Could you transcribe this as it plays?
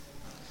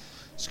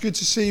It's good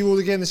to see you all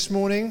again this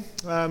morning,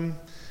 and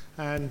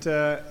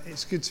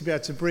it's good to be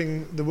able to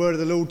bring the word of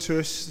the Lord to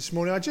us this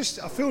morning. I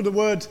feel the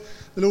word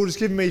the Lord has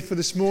given me for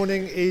this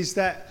morning is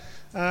that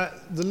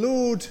the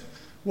Lord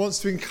wants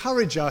to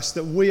encourage us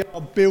that we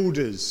are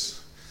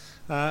builders,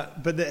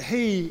 but that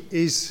He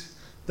is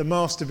the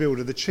master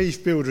builder, the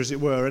chief builder, as it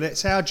were, and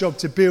it's our job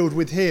to build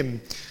with Him.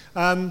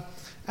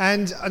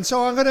 And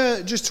so I'm going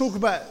to just talk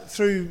about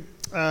through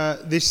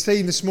this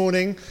theme this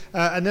morning,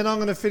 and then I'm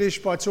going to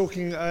finish by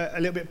talking a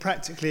little bit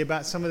practically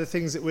about some of the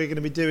things that we're going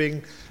to be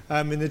doing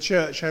in the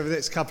church over the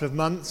next couple of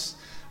months.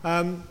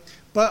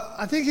 But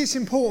I think it's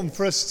important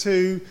for us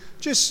to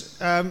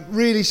just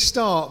really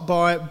start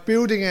by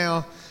building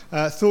our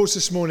thoughts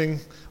this morning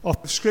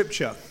off of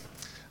Scripture.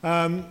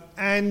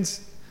 And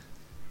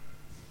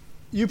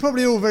you're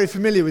probably all very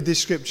familiar with this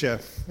Scripture,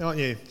 aren't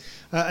you?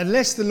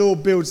 Unless the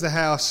Lord builds the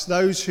house,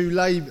 those who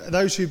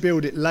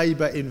build it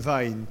labour in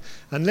vain.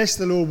 Unless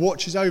the Lord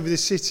watches over the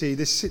city,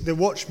 the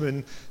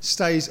watchman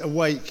stays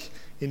awake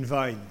in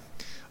vain.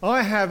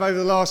 I have, over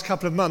the last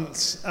couple of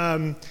months,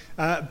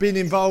 been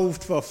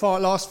involved for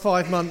last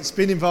 5 months,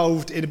 been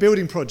involved in a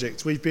building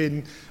project. We've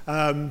been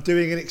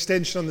doing an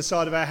extension on the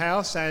side of our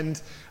house,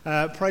 and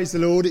praise the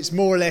Lord, it's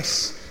more or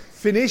less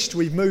finished.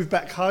 We've moved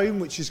back home,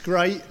 which is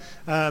great,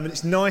 and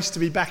it's nice to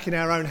be back in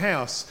our own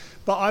house.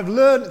 But I've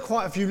learned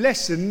quite a few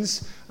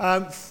lessons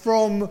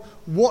from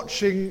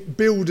watching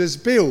builders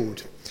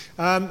build,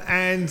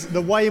 and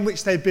the way in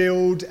which they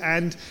build.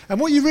 And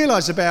what you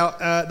realise about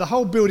the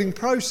whole building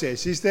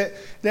process is that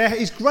there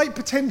is great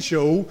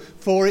potential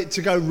for it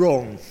to go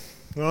wrong,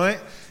 right?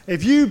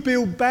 If you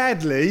build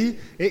badly,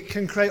 it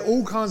can create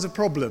all kinds of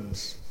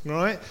problems.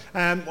 Right,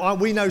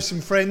 we know some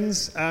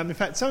friends. In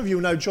fact, some of you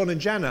will know John and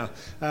Jana,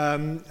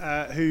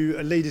 who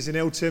are leaders in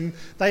Eltham.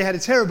 They had a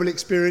terrible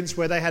experience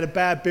where they had a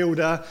bad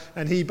builder,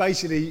 and he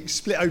basically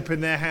split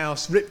open their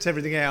house, ripped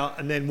everything out,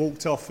 and then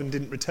walked off and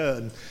didn't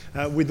return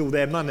with all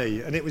their money.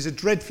 And it was a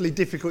dreadfully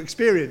difficult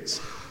experience.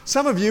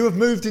 Some of you have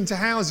moved into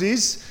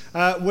houses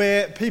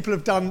where people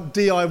have done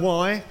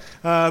DIY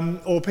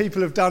or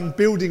people have done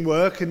building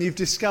work, and you've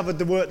discovered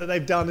the work that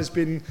they've done has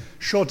been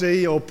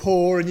shoddy or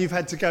poor, and you've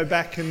had to go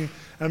back and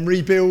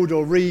rebuild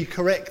or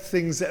re-correct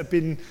things that have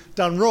been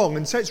done wrong.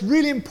 And so it's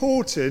really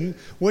important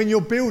when you're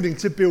building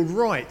to build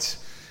right.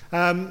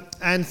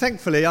 And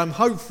thankfully, I'm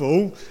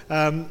hopeful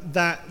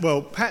Pat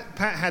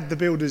had the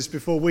builders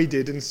before we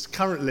did, and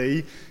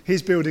currently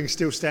his building's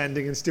still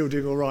standing and still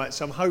doing all right.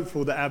 So I'm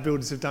hopeful that our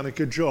builders have done a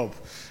good job.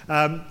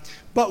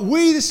 But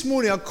we this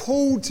morning are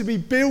called to be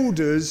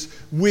builders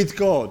with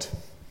God.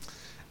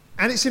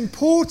 And it's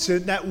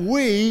important that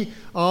when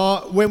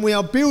we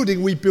are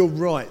building, we build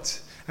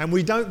right. And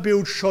we don't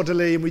build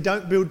shoddily, and we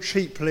don't build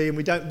cheaply, and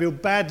we don't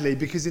build badly,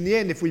 because in the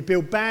end, if we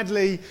build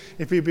badly,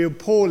 if we build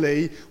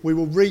poorly, we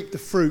will reap the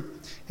fruit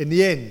in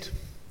the end.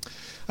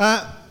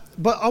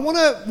 But I want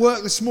to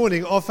work this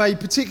morning off a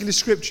particular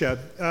scripture,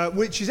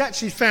 which is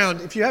actually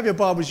found, if you have your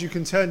Bibles, you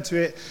can turn to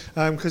it,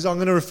 because I'm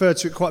going to refer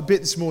to it quite a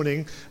bit this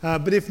morning.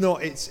 But if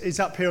not, it's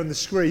up here on the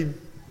screen.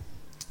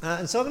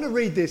 And so I'm going to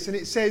read this, and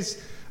it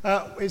says,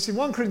 it's in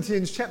 1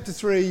 Corinthians chapter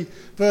 3,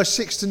 verse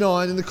 6 to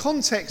 9, and the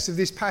context of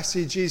this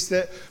passage is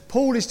that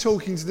Paul is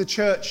talking to the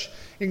church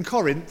in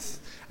Corinth,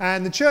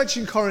 and the church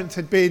in Corinth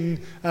had been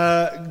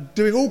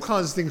doing all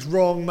kinds of things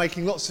wrong,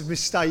 making lots of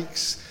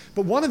mistakes,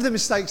 but one of the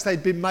mistakes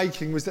they'd been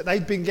making was that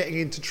they'd been getting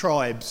into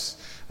tribes.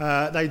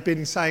 They'd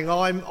been saying,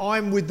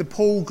 I'm with the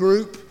Paul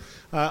group,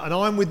 and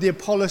I'm with the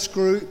Apollos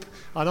group,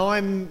 and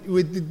I'm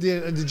with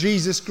the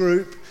Jesus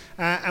group.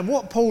 And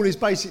what Paul is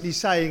basically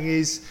saying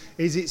is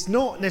it's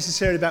not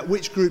necessarily about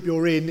which group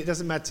you're in. It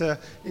doesn't matter.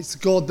 It's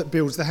God that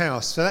builds the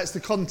house. So that's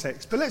the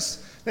context. But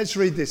let's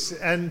read this.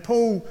 And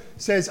Paul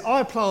says,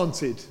 I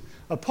planted,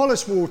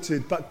 Apollos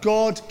watered, but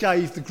God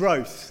gave the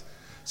growth.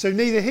 So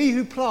neither he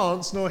who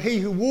plants nor he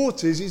who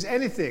waters is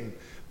anything,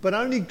 but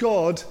only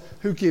God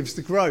who gives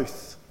the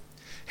growth.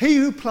 He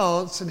who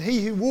plants and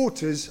he who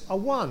waters are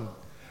one,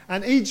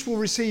 and each will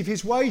receive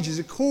his wages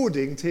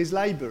according to his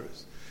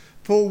labours.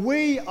 For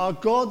we are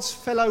God's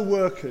fellow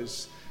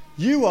workers.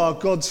 You are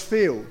God's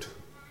field.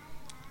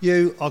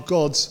 You are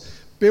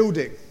God's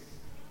building.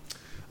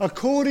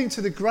 According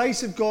to the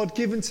grace of God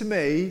given to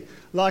me,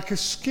 like a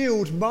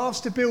skilled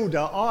master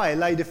builder, I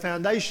laid a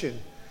foundation,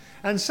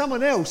 and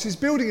someone else is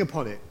building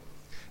upon it.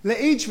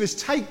 Let each of us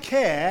take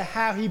care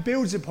how he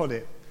builds upon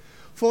it.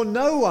 For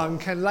no one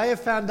can lay a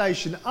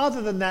foundation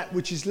other than that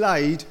which is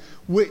laid,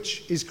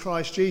 which is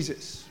Christ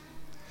Jesus.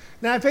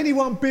 Now, if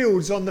anyone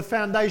builds on the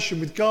foundation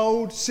with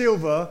gold,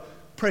 silver,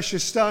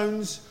 precious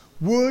stones,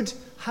 wood,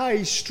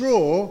 hay,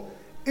 straw,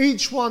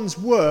 each one's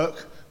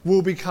work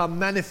will become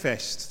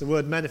manifest. The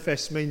word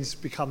manifest means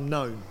become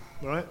known,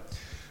 right?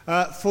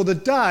 For the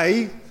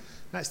day,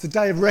 that's the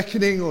day of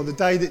reckoning, or the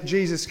day that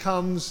Jesus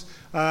comes,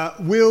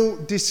 will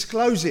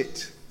disclose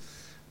it,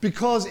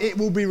 because it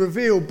will be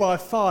revealed by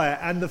fire,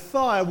 and the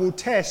fire will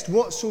test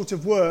what sort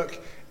of work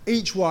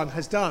each one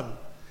has done.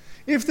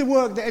 If the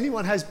work that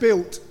anyone has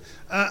built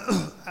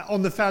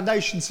on the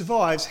foundation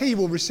survives, he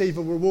will receive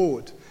a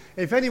reward.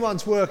 If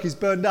anyone's work is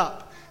burned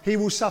up, he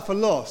will suffer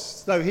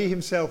loss, though he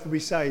himself will be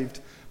saved,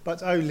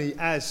 but only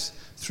as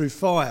through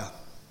fire.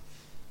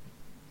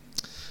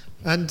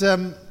 And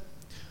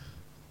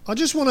I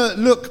just want to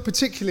look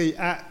particularly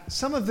at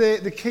some of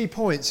the key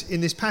points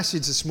in this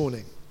passage this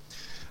morning.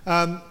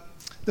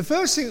 The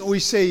first thing that we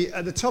see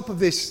at the top of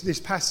this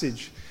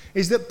passage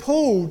is that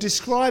Paul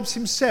describes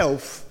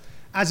himself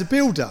as a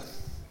builder.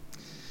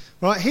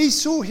 Right? He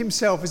saw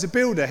himself as a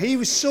builder.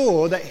 He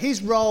saw that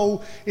his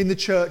role in the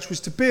church was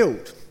to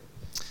build.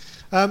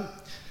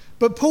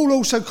 But Paul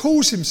also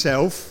calls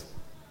himself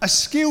a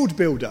skilled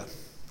builder.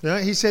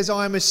 Right? He says,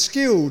 I am a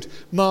skilled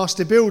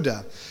master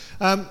builder.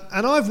 And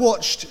I've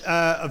watched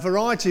a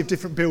variety of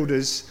different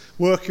builders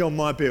working on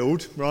my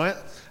build, right?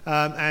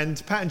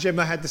 And Pat and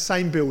Gemma had the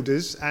same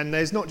builders, and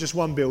there's not just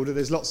one builder,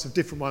 there's lots of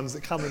different ones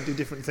that come and do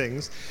different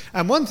things.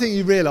 And one thing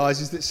you realise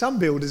is that some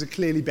builders are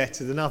clearly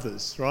better than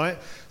others, right?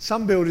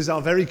 Some builders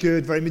are very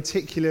good, very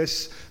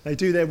meticulous, they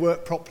do their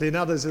work properly, and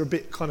others are a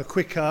bit kind of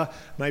quicker,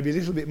 maybe a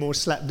little bit more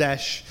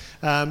slapdash.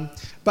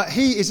 But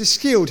he is a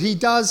skilled,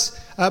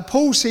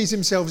 Paul sees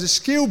himself as a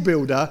skilled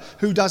builder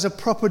who does a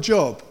proper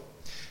job.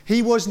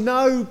 He was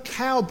no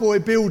cowboy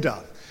builder.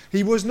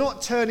 He was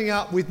not turning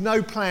up with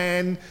no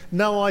plan,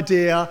 no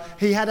idea.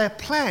 He had a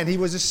plan. He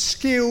was a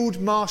skilled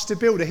master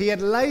builder. He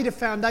had laid a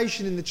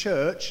foundation in the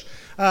church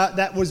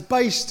that was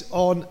based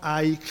on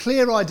a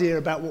clear idea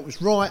about what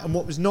was right and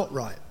what was not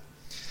right.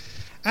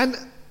 And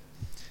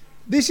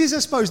this is, I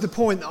suppose, the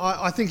point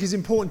I think is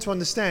important to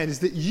understand, is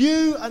that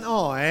you and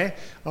I,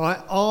 right,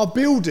 are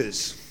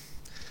builders.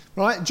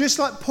 Right? Just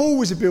like Paul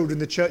was a builder in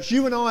the church,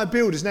 you and I are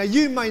builders. Now,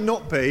 you may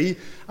not be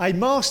a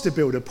master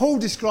builder. Paul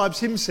describes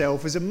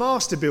himself as a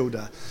master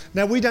builder.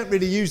 Now, we don't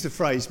really use the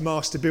phrase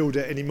master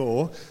builder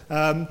anymore,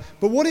 but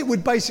what it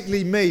would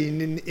basically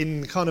mean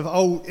in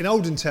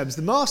olden terms,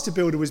 the master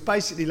builder was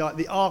basically like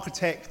the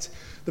architect,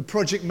 the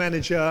project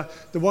manager,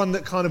 the one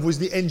that kind of was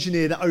the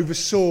engineer that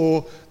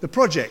oversaw the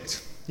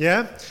project.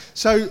 Yeah?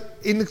 So,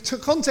 in the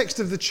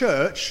context of the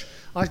church,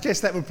 I guess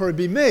that would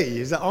probably be me,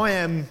 is that I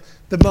am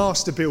the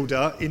master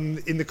builder in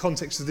the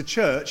context of the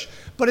church.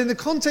 But in the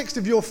context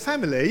of your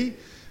family,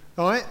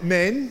 right,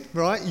 men,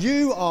 right,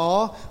 you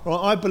are,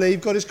 right, I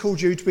believe God has called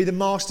you to be the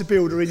master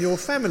builder in your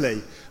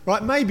family.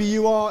 Right, maybe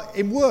you are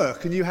in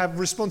work and you have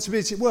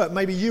responsibility at work.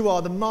 Maybe you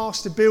are the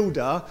master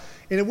builder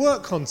in a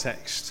work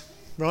context,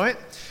 right?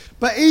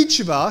 But each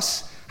of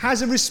us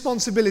has a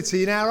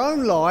responsibility in our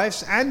own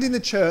lives and in the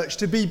church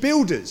to be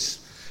builders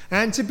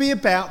and to be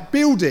about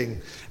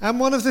building. And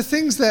one of the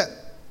things that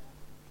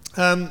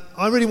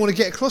I really want to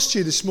get across to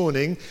you this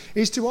morning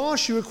is to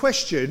ask you a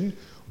question: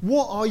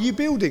 what are you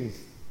building?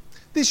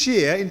 This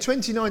year, in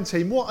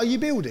 2019, what are you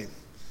building?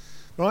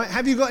 Right?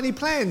 Have you got any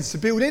plans to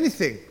build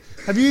anything?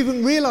 Have you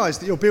even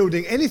realised that you're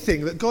building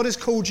anything, that God has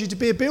called you to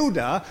be a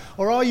builder?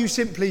 Or are you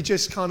simply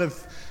just kind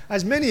of,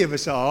 as many of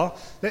us are,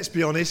 let's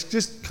be honest,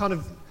 just kind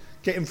of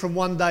getting from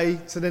one day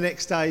to the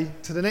next day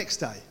to the next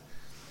day?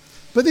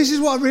 But this is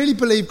what I really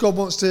believe God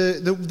wants to,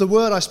 the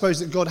word I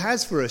suppose that God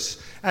has for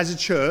us as a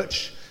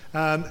church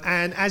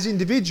and as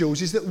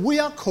individuals, is that we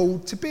are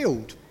called to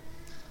build.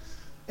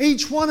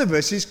 Each one of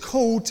us is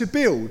called to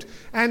build.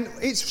 And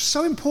it's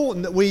so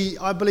important that we,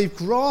 I believe,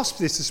 grasp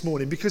this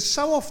morning, because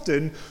so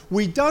often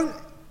we don't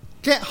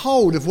get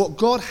hold of what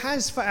God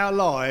has for our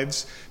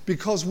lives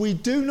because we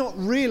do not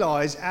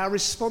realise our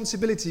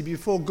responsibility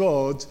before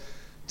God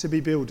to be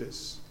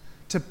builders,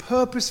 to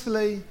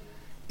purposefully,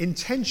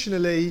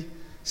 intentionally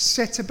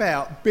set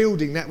about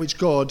building that which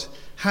God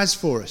has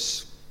for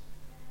us.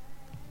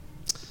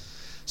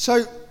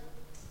 So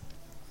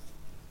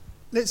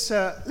let's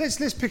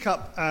pick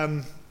up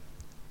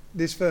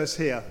this verse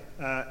here.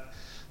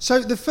 So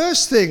the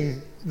first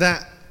thing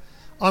that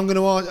I'm going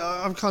to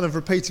ask, I'm kind of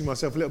repeating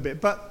myself a little bit,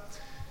 but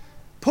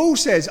Paul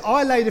says,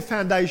 I laid a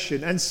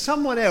foundation and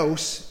someone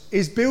else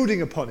is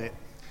building upon it.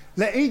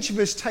 Let each of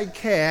us take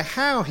care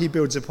how he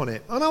builds upon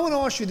it. And I want to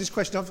ask you this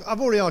question. I've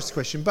already asked the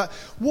question, but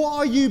what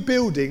are you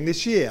building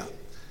this year?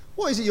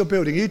 What is it you're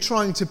building? Are you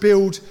trying to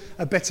build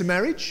a better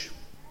marriage?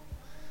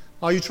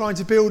 Are you trying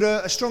to build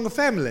a stronger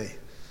family?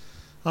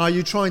 Are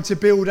you trying to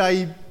build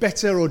a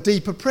better or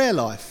deeper prayer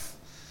life?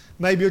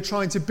 Maybe you're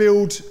trying to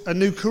build a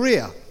new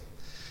career.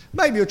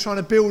 Maybe you're trying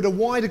to build a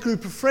wider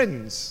group of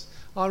friends.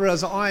 I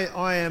realise that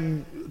I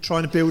am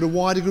trying to build a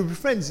wider group of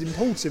friends. It's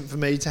important for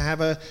me to have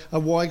a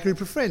wide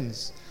group of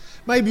friends.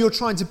 Maybe you're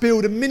trying to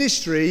build a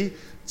ministry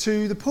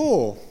to the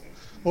poor,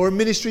 or a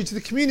ministry to the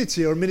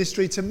community, or a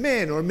ministry to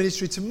men, or a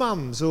ministry to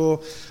mums,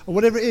 or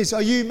whatever it is.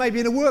 Are you maybe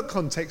in a work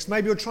context?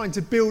 Maybe you're trying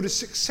to build a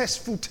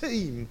successful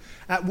team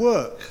at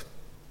work.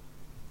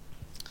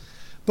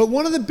 But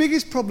one of the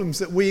biggest problems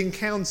that we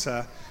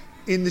encounter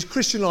in this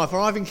Christian life, or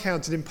I've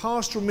encountered in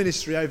pastoral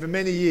ministry over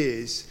many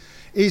years,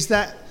 is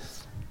that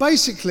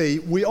basically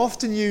we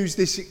often use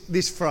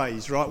this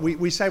phrase, right?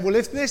 We say, well,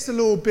 if unless the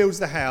Lord builds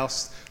the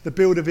house, the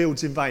builder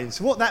builds in vain.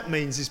 So what that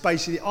means is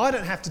basically I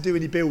don't have to do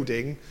any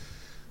building,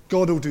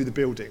 God will do the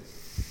building.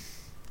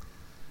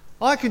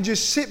 I can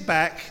just sit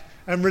back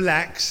and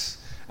relax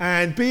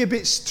and be a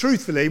bit,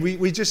 truthfully,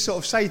 we just sort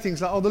of say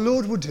things like, oh, the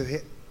Lord will do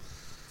it.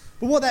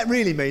 But what that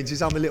really means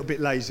is I'm a little bit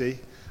lazy.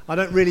 I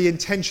don't really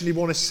intentionally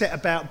want to set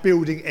about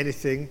building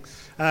anything.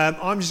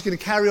 I'm just going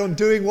to carry on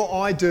doing what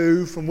I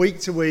do from week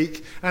to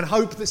week and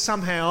hope that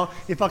somehow,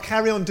 if I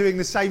carry on doing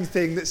the same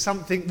thing, that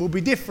something will be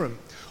different,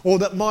 or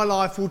that my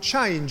life will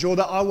change, or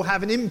that I will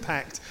have an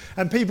impact.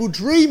 And people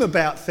dream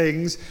about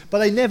things, but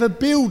they never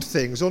build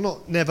things, or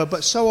not never,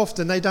 but so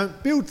often they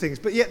don't build things.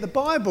 But yet the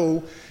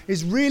Bible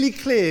is really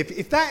clear.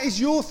 If that is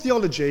your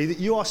theology, that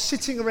you are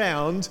sitting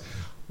around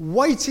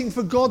waiting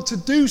for God to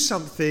do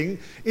something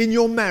in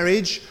your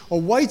marriage, or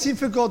waiting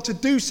for God to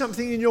do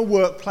something in your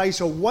workplace,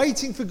 or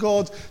waiting for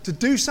God to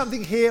do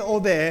something here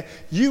or there,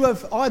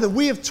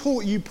 we have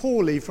taught you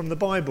poorly from the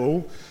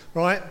Bible,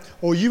 right?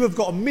 Or you have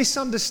got a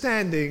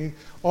misunderstanding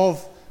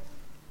of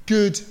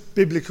good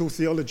biblical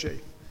theology.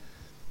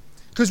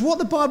 Because what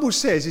the Bible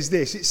says is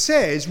this: it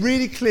says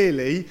really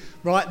clearly,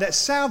 right, that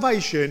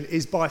salvation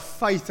is by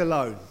faith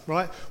alone,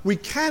 right? We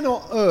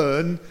cannot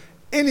earn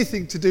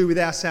anything to do with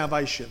our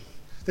salvation.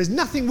 There's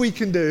nothing we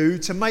can do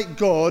to make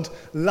God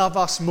love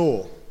us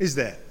more, is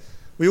there?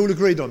 We all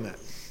agreed on that,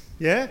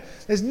 yeah?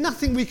 There's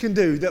nothing we can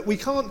do, that we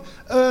can't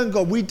earn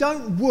God. We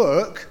don't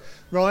work,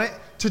 right,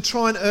 to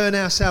try and earn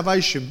our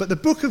salvation. But the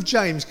book of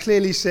James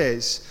clearly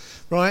says,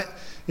 right,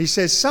 he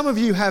says, some of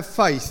you have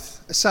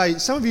faith.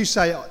 Some of you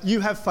say, you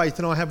have faith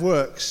and I have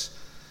works.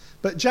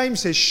 But James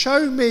says,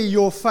 show me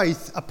your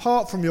faith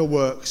apart from your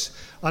works,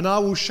 and I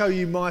will show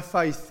you my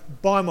faith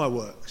by my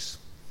works.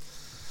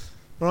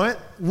 Right?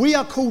 We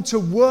are called to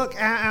work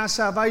out our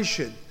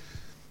salvation.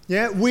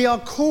 Yeah, we are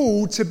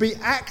called to be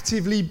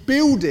actively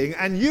building,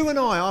 and you and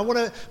I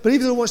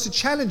believe the Lord wants to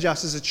challenge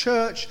us as a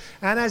church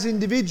and as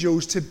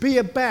individuals to be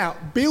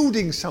about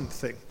building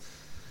something.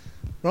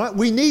 Right?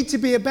 We need to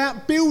be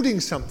about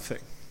building something.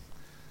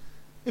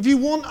 If you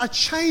want a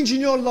change in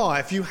your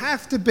life, you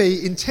have to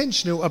be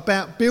intentional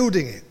about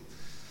building it.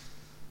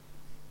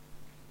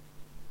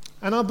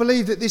 And I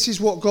believe that this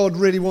is what God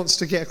really wants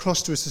to get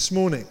across to us this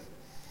morning.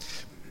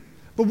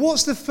 But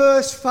what's the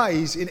first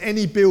phase in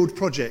any build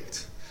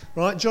project?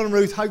 Right, John and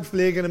Ruth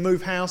hopefully are going to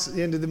move house at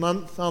the end of the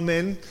month,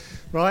 amen.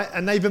 Right,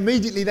 and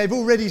they've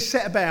already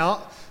set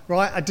about,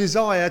 right, a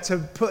desire to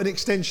put an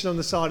extension on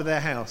the side of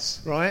their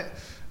house, right?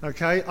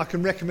 Okay, I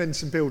can recommend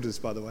some builders,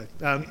 by the way.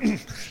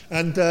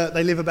 And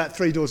they live about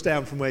 3 doors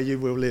down from where you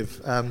will live.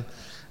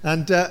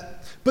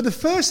 But the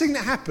first thing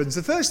that happens,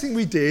 the first thing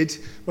we did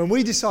when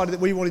we decided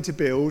that we wanted to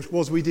build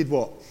was we did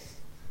what?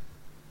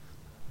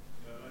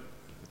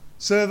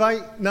 Survey?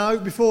 No,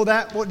 before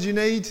that, what do you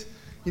need?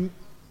 You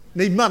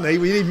need money.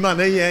 We need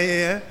money,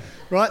 yeah.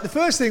 Right, the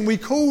first thing, we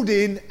called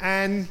in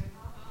an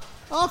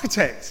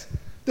architect.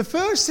 The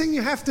first thing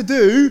you have to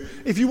do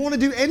if you want to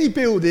do any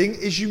building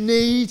is you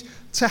need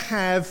to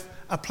have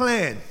a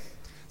plan.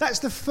 That's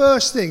the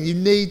first thing, you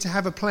need to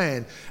have a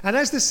plan. And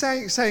as the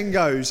saying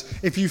goes,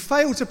 if you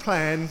fail to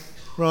plan,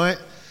 right,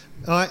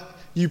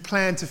 you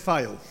plan to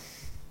fail.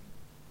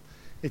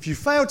 If you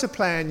fail to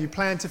plan, you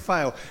plan to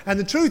fail. And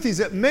the truth is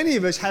that many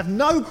of us have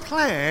no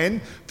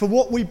plan for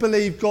what we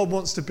believe God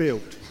wants to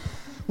build.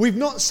 We've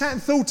not sat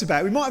and thought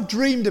about it. We might have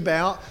dreamed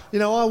about,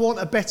 I want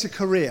a better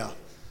career.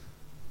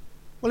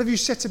 Well, have you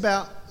set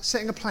about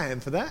setting a plan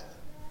for that?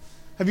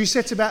 Have you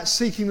set about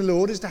seeking the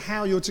Lord as to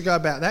how you're to go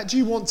about that? Do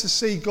you want to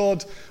see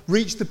God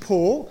reach the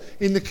poor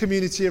in the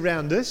community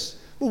around us?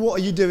 Well, what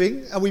are you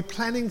doing? Are we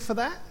planning for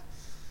that?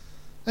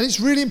 And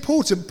it's really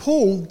important.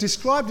 Paul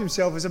described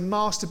himself as a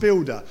master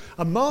builder.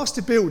 A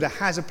master builder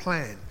has a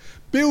plan.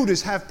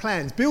 Builders have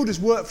plans. Builders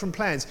work from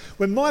plans.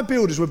 When my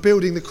builders were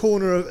building the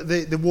corner of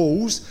the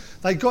walls,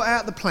 they got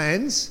out the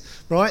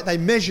plans, right? They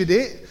measured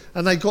it,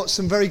 and they got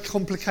some very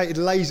complicated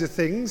laser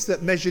things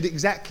that measured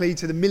exactly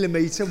to the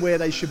millimetre where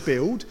they should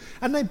build,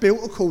 and they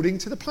built according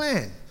to the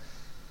plan.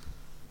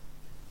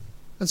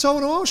 And so I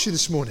want to ask you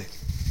this morning,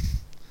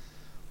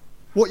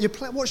 what's your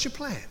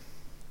plan?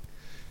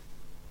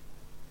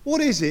 What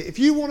is it? If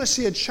you want to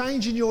see a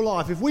change in your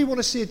life, if we want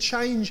to see a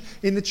change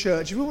in the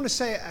church, if we want to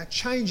see a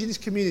change in this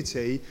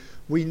community,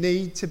 we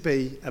need to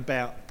be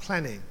about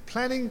planning.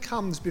 Planning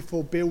comes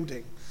before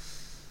building.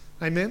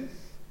 Amen?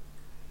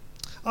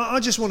 I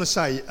just want to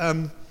say,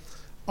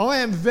 I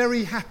am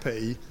very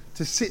happy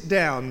to sit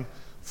down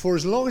for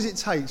as long as it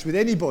takes with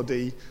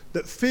anybody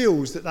that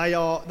feels that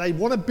they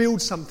want to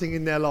build something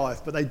in their life,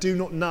 but they do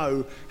not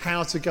know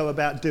how to go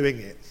about doing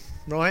it,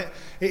 right?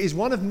 It is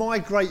one of my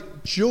great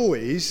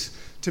joys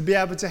to be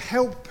able to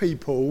help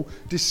people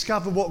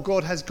discover what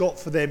God has got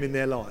for them in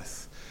their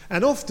life.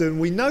 And often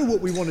we know what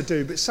we want to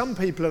do, but some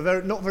people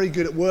are not very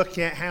good at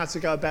working out how to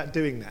go about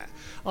doing that.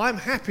 I'm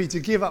happy to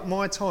give up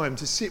my time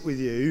to sit with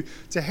you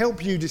to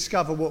help you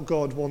discover what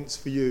God wants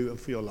for you and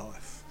for your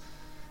life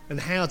and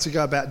how to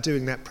go about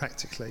doing that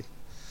practically.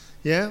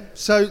 Yeah?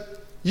 So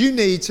you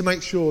need to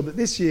make sure that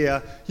this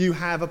year you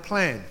have a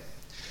plan.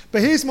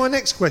 But here's my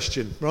next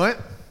question, right?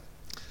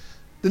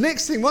 The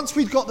next thing, once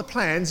we've got the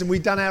plans and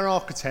we've done our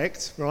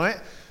architect, right,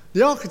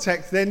 the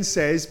architect then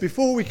says,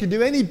 before we can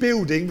do any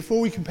building,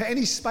 before we can put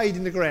any spade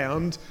in the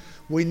ground,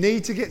 we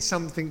need to get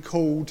something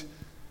called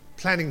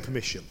planning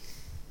permission,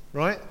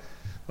 right?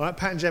 Right?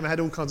 Pat and Gemma had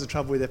all kinds of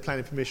trouble with their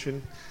planning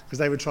permission because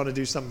they were trying to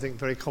do something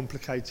very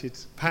complicated.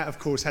 Pat, of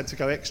course, had to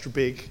go extra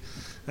big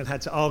and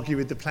had to argue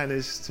with the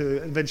planners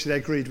to eventually they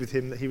agreed with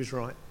him that he was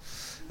right.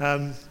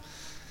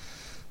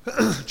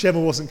 Gemma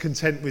wasn't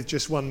content with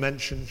just one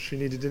mansion. She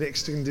needed an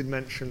extended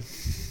mansion.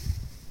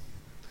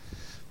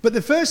 But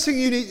the first thing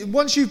you need,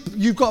 once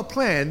you've got a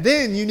plan,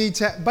 then you need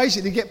to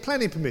basically get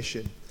planning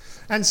permission.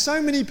 And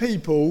so many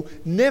people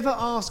never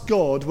ask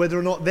God whether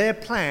or not their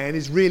plan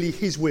is really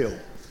his will.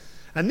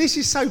 And this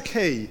is so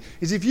key,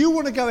 is if you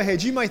want to go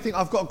ahead, you may think,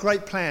 I've got a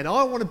great plan.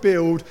 I want to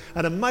build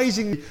an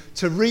amazing,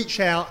 to reach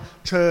out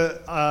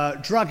to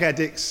drug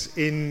addicts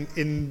in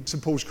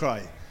St Paul's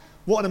Cray.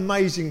 What an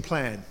amazing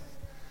plan.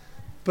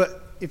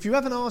 But if you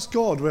haven't asked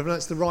God whether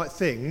that's the right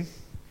thing,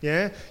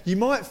 yeah, you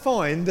might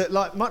find that,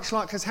 much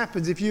like has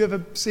happened, if you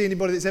ever see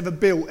anybody that's ever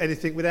built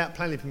anything without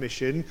planning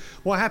permission,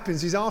 what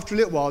happens is after a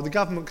little while, the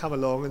government come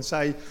along and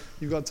say,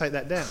 you've got to take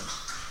that down.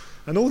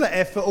 And all that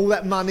effort, all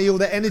that money, all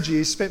that energy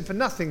is spent for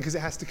nothing because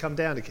it has to come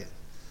down again.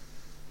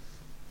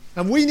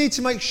 And we need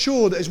to make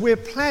sure that as we're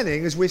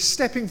planning, as we're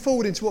stepping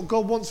forward into what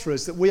God wants for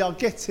us, that we are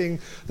getting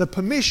the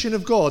permission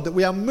of God, that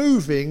we are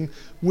moving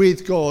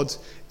with God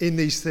in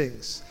these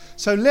things.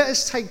 So let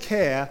us take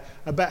care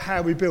about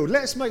how we build.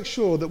 Let us make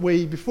sure that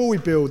before we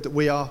build, that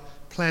we are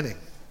planning.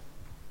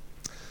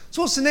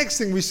 So what's the next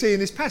thing we see in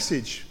this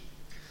passage?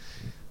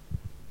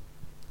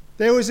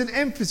 There was an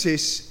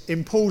emphasis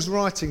in Paul's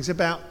writings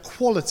about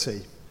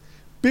quality,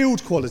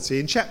 build quality.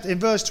 In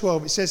verse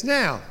 12 it says,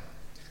 now,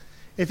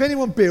 if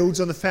anyone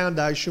builds on the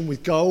foundation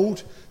with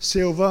gold,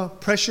 silver,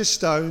 precious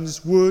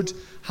stones, wood,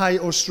 hay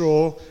or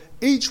straw,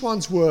 each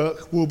one's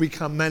work will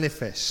become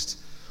manifest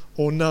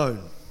or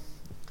known.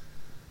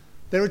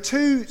 There are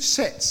two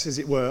sets, as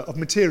it were, of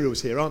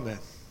materials here, aren't there?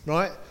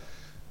 Right?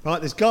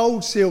 There's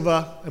gold,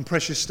 silver, and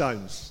precious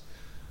stones.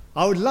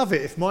 I would love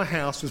it if my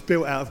house was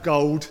built out of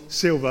gold,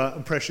 silver,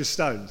 and precious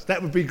stones.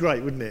 That would be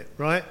great, wouldn't it?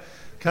 Right?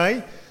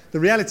 Okay?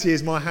 The reality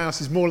is my house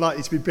is more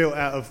likely to be built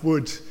out of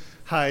wood,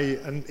 hay,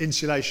 and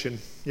insulation.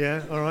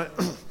 Yeah? All right?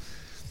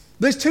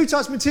 There's two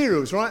types of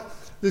materials, right?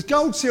 There's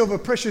gold, silver,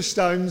 precious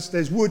stones,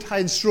 there's wood, hay,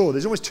 and straw.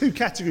 There's almost two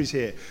categories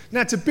here.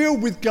 Now, to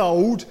build with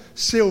gold,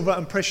 silver,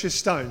 and precious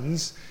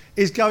stones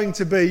is going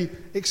to be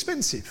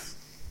expensive.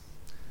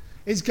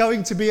 It's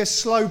going to be a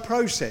slow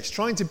process.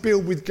 Trying to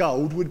build with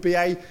gold would be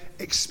an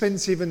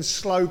expensive and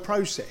slow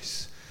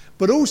process.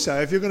 But also,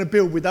 if you're going to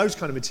build with those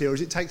kind of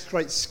materials, it takes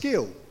great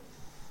skill,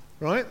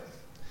 right?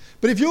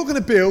 But if you're going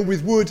to build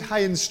with wood,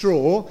 hay and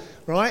straw,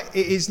 right,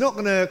 it is not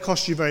going to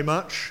cost you very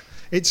much.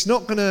 It's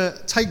not going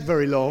to take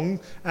very long,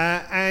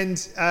 and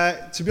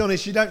to be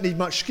honest, you don't need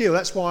much skill.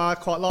 That's why I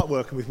quite like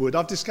working with wood.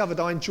 I've discovered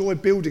I enjoy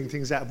building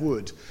things out of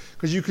wood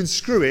because you can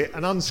screw it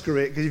and unscrew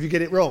it because if you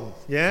get it wrong,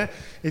 yeah?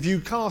 If you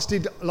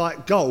casted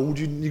like gold,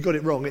 you got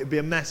it wrong, it'd be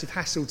a massive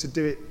hassle to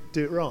do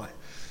it right.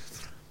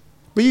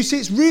 But you see,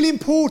 it's really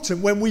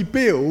important when we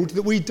build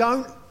that we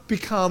don't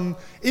become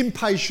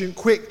impatient,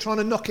 quick, trying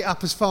to knock it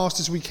up as fast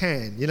as we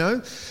can, you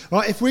know?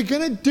 Right? If we're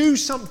going to do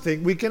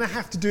something, we're going to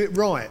have to do it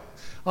right.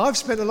 I've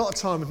spent a lot of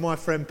time with my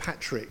friend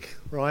Patrick,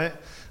 right?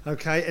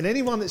 Okay, and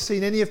anyone that's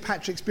seen any of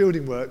Patrick's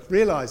building work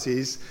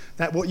realises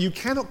that what you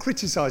cannot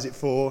criticise it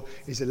for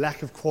is a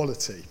lack of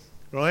quality,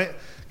 right?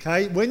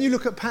 Okay, when you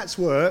look at Pat's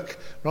work,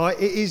 right,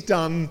 it is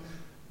done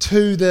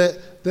to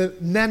the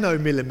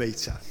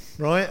nanomillimetre,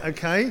 right?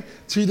 Okay,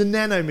 to the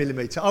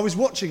nanomillimetre. I was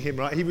watching him,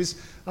 right? I'm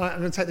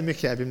going to take the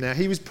mickey out of him now.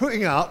 He was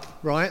putting up,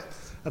 right,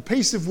 a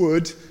piece of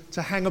wood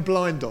to hang a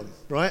blind on,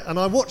 right? And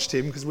I watched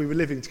him because we were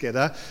living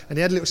together, and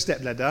he had a little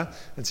stepladder,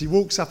 and so he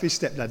walks up his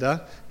stepladder,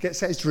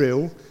 gets out his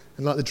drill,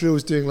 and like the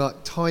drill's doing like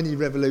tiny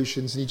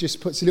revolutions, and he just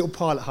puts a little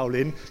pilot hole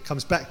in,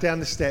 comes back down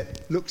the step,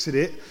 looks at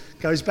it,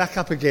 goes back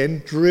up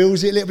again,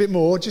 drills it a little bit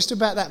more, just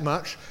about that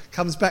much,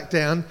 comes back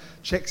down,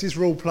 checks his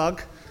rule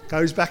plug,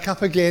 goes back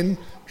up again,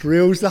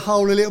 drills the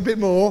hole a little bit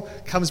more,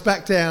 comes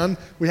back down,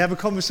 we have a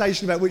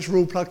conversation about which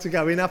rule plug to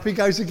go in, up he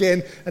goes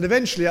again, and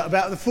eventually at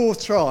about the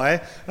fourth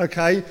try,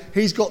 okay,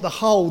 he's got the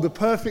hole, the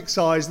perfect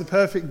size, the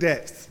perfect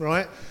depth,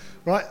 right?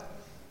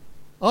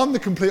 I'm the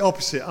complete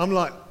opposite. I'm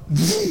like,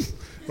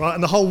 right,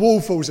 and the whole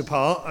wall falls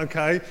apart,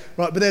 okay,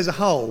 right, but there's a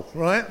hole,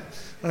 right,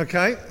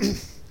 okay.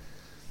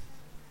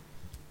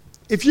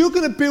 If you're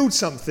going to build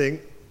something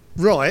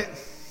right,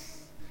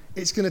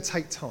 it's going to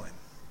take time.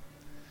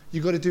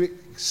 You've got to do it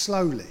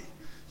slowly.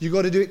 You've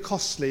got to do it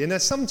costly. And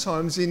there's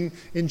sometimes in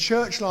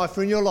church life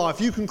or in your life,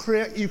 you can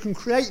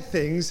create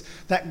things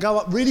that go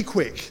up really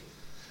quick.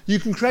 You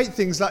can create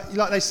things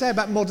like they say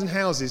about modern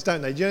houses,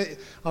 don't they?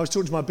 I was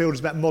talking to my builders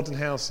about modern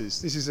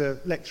houses. This is a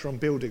lecture on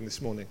building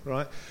this morning,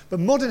 right? But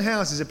modern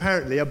houses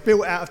apparently are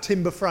built out of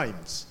timber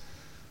frames,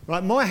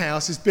 right? My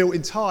house is built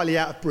entirely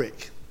out of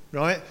brick,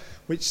 right?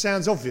 Which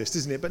sounds obvious,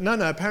 doesn't it? But no,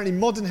 apparently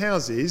modern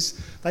houses,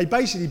 they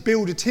basically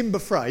build a timber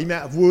frame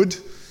out of wood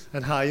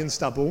and hay and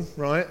stubble,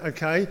 right,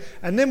 okay?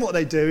 And then what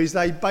they do is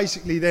they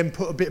basically then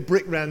put a bit of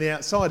brick around the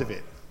outside of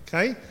it,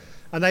 okay?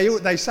 And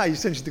they say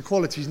essentially the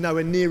quality is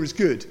nowhere near as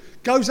good.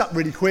 Goes up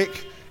really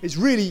quick, it's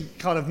really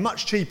kind of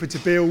much cheaper to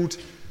build,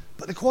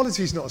 but the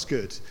quality is not as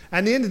good.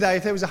 And at the end of the day,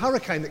 if there was a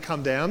hurricane that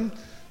come down,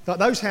 like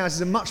those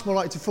houses are much more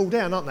likely to fall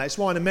down, aren't they? It's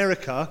why in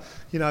America,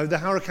 the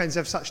hurricanes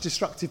have such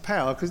destructive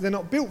power, because they're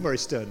not built very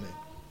sturdily.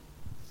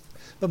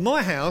 But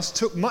my house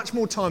took much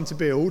more time to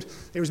build.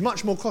 It was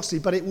much more costly,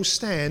 but it will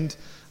stand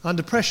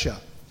under pressure.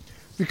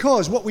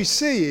 Because what we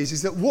see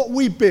is that what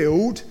we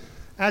build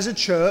as a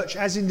church,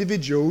 as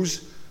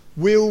individuals,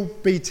 will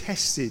be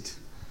tested.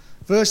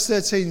 Verse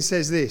 13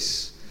 says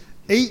this: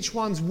 each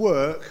one's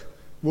work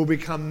will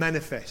become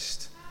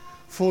manifest,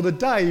 for the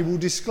day will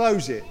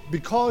disclose it,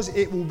 because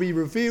it will be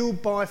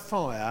revealed by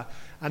fire,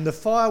 and the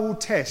fire will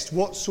test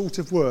what sort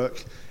of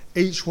work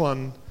each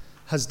one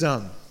has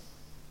done.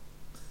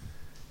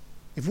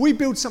 If we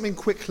build something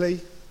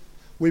quickly,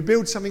 we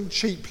build something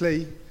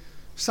cheaply,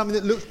 something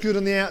that looks good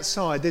on the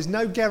outside, there's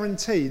no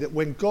guarantee that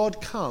when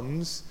God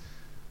comes,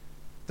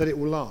 that it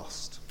will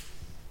last.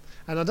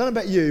 And I don't know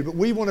about you, but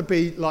we want to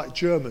be like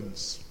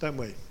Germans, don't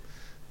we?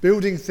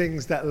 Building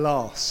things that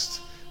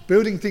last,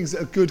 building things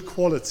that are good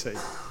quality.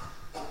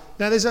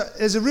 Now,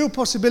 there's a real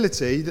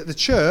possibility that the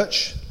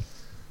church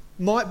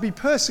might be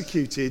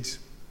persecuted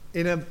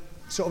in a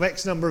sort of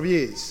X number of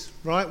years,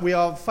 right? We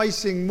are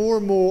facing more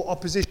and more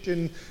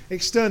opposition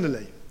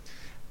externally.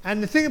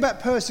 And the thing about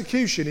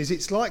persecution is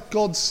it's like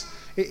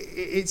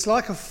it's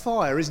like a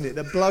fire, isn't it,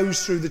 that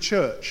blows through the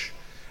church.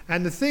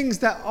 And the things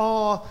that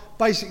are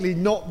basically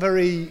not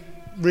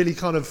really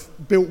kind of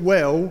built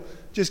well,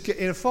 just get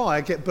in a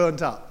fire, get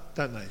burnt up,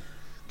 don't they?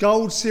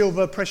 Gold,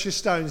 silver, precious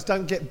stones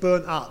don't get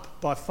burnt up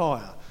by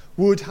fire.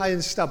 Wood, hay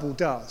and stubble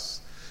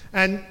does.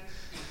 And,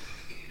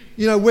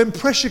 when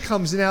pressure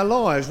comes in our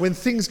lives, when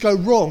things go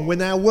wrong,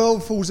 when our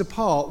world falls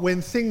apart,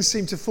 when things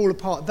seem to fall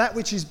apart, that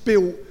which is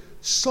built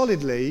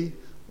solidly,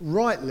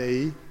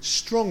 rightly,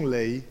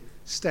 strongly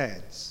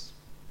stands.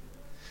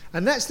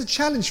 And that's the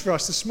challenge for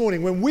us this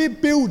morning. When we're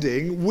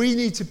building, we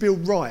need to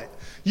build right.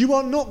 You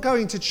are not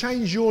going to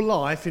change your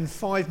life in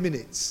 5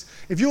 minutes.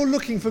 If you're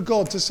looking for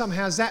God to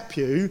somehow zap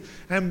you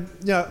and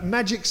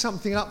magic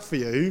something up for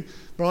you,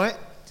 right,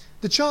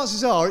 the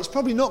chances are it's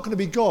probably not going to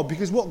be God,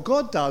 because what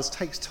God does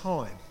takes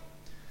time.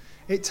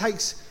 It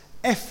takes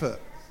effort.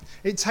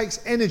 It takes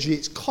energy.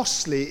 It's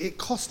costly. It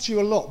costs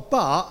you a lot.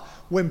 But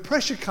when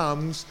pressure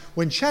comes,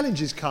 when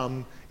challenges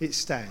come, it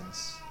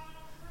stands.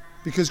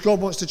 Because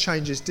God wants to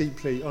change us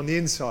deeply on the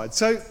inside.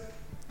 So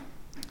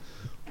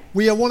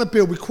we want to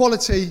build with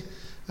quality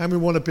and we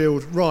want to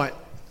build right.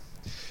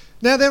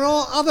 Now, there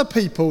are other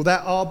people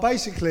that are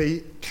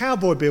basically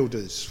cowboy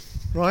builders,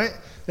 right?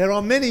 There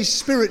are many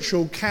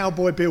spiritual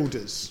cowboy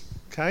builders,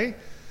 okay?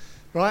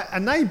 Right?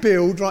 And they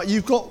build, right?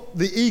 You've got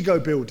the ego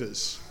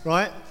builders,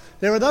 right?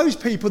 There are those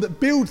people that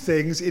build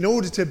things in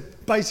order to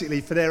basically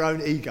for their own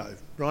ego,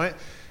 right?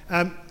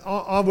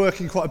 I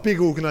work in quite a big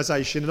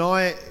organisation,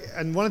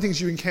 and one of the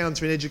things you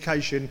encounter in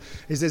education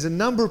is there's a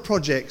number of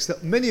projects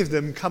that many of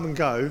them come and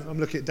go. I'm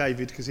looking at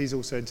David because he's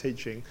also in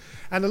teaching.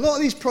 And a lot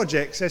of these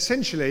projects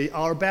essentially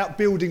are about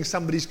building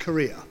somebody's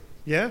career,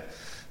 yeah?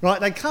 Right,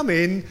 they come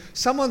in,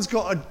 someone's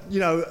got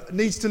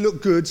needs to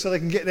look good so they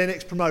can get their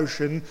next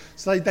promotion.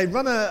 So they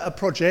run a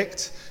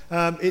project.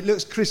 It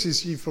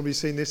looks, you've probably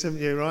seen this,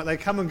 haven't you, right? They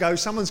come and go.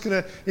 Someone's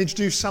going to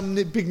introduce some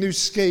big new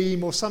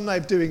scheme or some way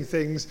of doing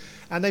things,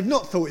 and they've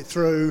not thought it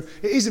through.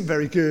 It isn't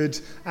very good,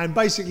 and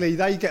basically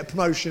they get a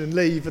promotion and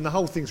leave, and the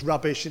whole thing's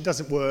rubbish. It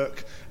doesn't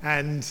work,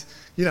 and,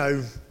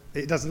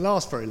 it doesn't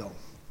last very long,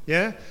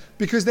 yeah?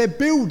 Because they're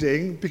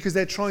building, because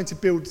they're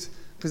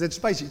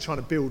just basically trying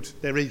to build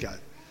their ego.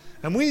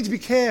 And we need to be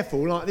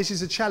careful, like this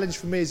is a challenge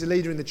for me as a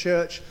leader in the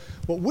church.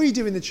 What we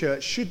do in the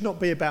church should not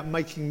be about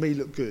making me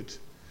look good.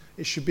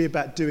 It should be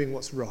about doing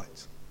what's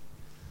right.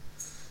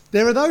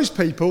 There are those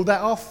people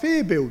that are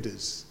fear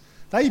builders.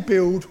 They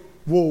build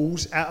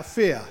walls out of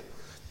fear.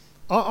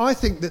 I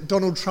think that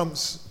Donald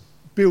Trump's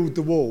build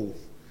the wall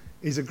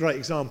is a great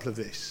example of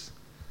this.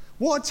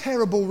 What a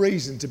terrible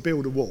reason to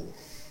build a wall.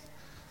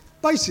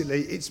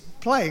 Basically,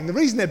 the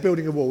reason they're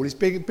building a wall is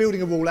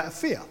building a wall out of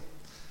fear.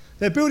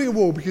 They're building a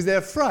wall because they're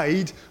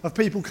afraid of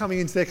people coming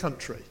into their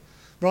country,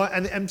 right?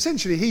 And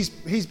essentially,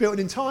 he's built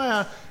an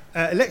entire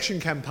election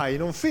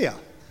campaign on fear,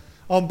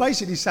 on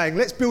basically saying,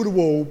 let's build a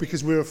wall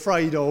because we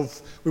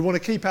want to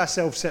keep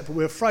ourselves separate,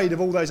 we're afraid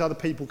of all those other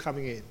people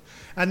coming in.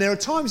 And there are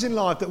times in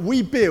life that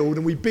we build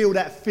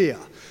out of fear.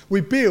 We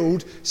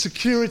build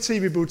security,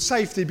 we build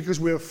safety because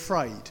we're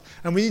afraid.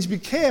 And we need to be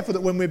careful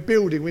that when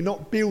we're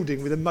not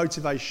building with a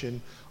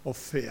motivation of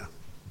fear.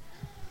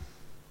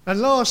 And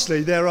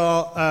lastly, there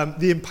are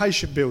the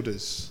impatient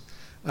builders.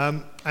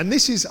 And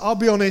this is, I'll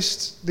be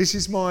honest, this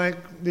is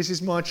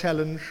my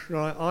challenge,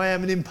 right? I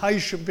am an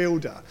impatient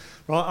builder,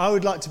 right? I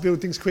would like to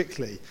build things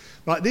quickly.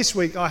 Right, this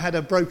week I had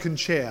a broken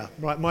chair,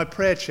 right? My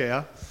prayer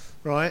chair,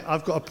 right?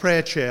 I've got a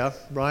prayer chair,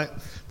 right?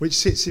 Which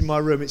sits in my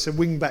room. It's a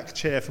wingback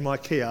chair from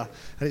IKEA,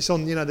 and it's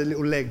on, the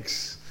little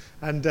legs.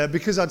 And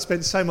because I'd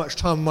spent so much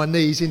time on my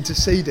knees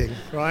interceding,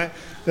 right?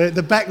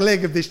 The back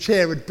leg of this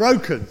chair had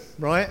broken,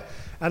 right?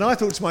 And I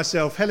thought to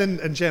myself, Helen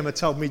and Gemma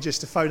told me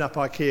just to phone up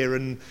IKEA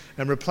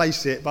and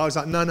replace it. But I was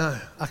like, no,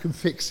 I can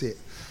fix it,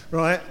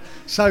 right?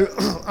 So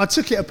I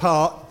took it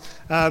apart,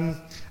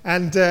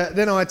 and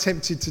then I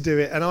attempted to do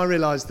it, and I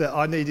realised that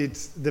I needed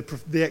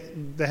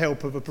the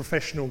help of a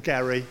professional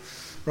Gary,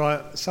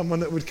 right? Someone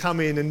that would come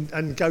in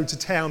and go to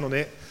town on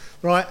it,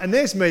 right? And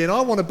there's me, and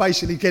I want to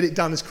basically get it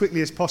done as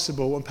quickly as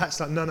possible, and Pat's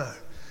like, no,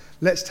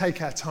 let's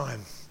take our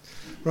time,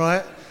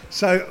 right?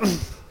 So,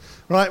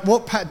 right,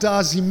 what Pat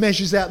does, he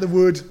measures out the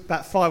wood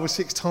about 5 or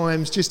 6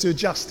 times just to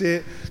adjust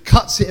it,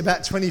 cuts it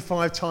about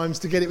 25 times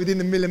to get it within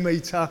the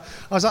millimetre.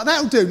 I was like,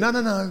 that'll do.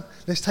 No,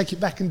 let's take it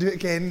back and do it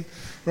again,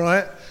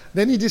 right?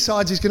 Then he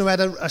decides he's going to add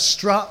a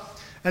strut,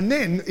 and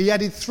then he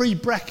added 3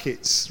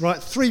 brackets,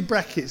 right? 3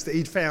 brackets that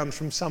he'd found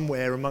from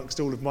somewhere amongst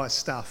all of my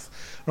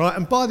stuff, right?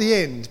 And by the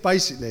end,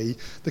 basically,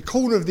 the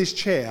corner of this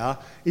chair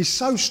is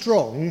so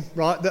strong,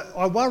 right, that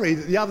I worry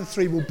that the other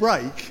 3 will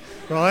break,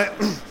 right?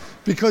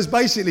 Because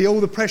basically all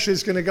the pressure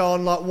is going to go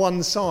on like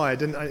one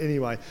side, and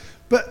anyway.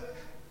 But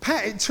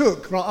Pat, it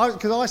took, right,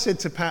 because I said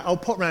to Pat, I'll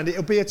pop round,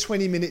 it'll be a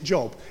 20-minute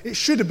job. It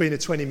should have been a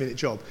 20-minute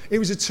job. It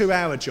was a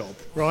 2-hour job,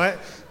 right?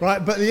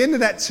 But at the end of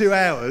that 2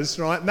 hours,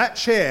 right, that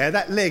chair,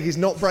 that leg is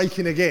not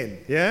breaking again,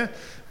 yeah?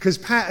 Because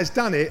Pat has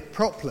done it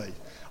properly.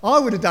 I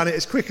would have done it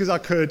as quick as I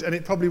could, and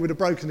it probably would have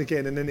broken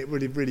again, and then it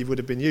really would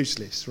have been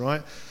useless,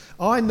 right?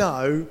 I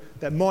know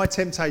that my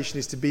temptation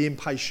is to be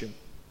impatient.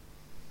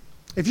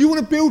 If you want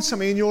to build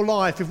something in your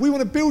life, if we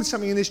want to build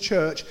something in this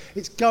church,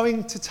 it's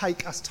going to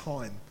take us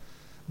time.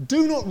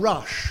 Do not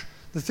rush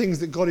the things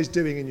that God is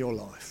doing in your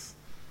life,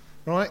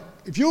 right?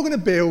 If you're going to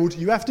build,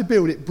 you have to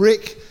build it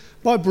brick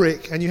by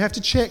brick, and you have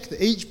to check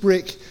that each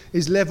brick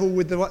is level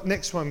with the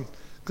next one.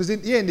 Because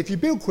in the end, if you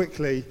build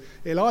quickly,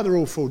 it'll either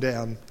all fall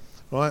down,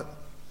 right?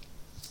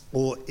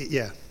 Or,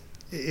 it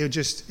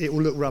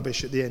will look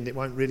rubbish at the end. It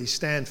won't really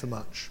stand for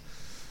much.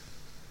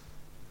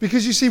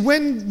 Because you see,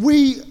 when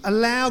we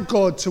allow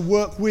God to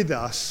work with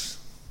us,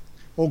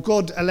 or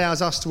God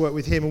allows us to work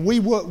with him, and we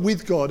work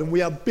with God, and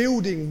we are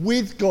building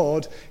with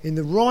God in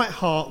the right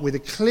heart, with a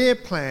clear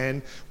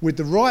plan, with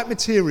the right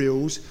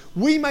materials,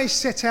 we may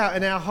set out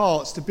in our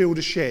hearts to build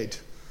a shed.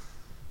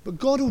 But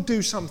God will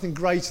do something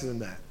greater than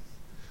that.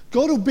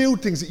 God will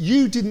build things that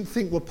you didn't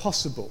think were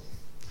possible.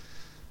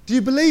 Do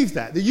you believe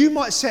that? That you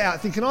might set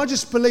out thinking, I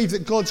just believe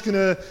that God's going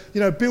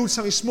to, build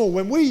something small.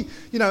 When we,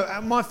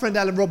 my friend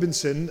Alan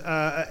Robinson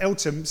at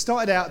Eltham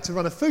started out to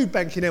run a food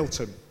bank in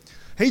Eltham.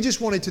 He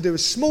just wanted to do a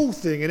small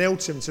thing in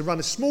Eltham, to run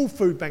a small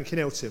food bank in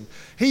Eltham.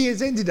 He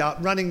has ended up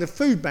running the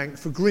food bank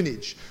for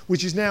Greenwich,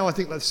 which is now, I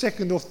think, like the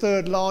 2nd or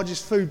 3rd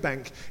largest food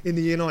bank in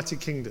the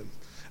United Kingdom.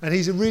 And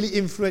he's a really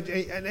influential,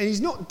 and he's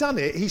not done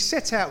it. He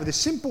set out with a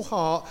simple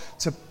heart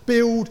to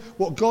build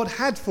what God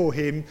had for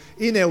him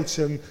in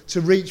Eltham to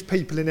reach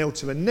people in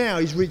Eltham. And now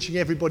he's reaching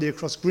everybody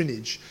across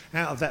Greenwich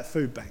out of that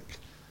food bank.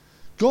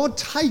 God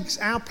takes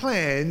our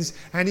plans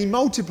and he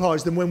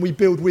multiplies them when we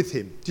build with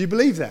him. Do you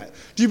believe that?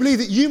 Do you believe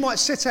that you might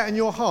set out in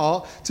your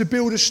heart to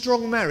build a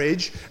strong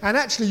marriage, and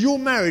actually your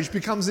marriage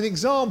becomes an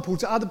example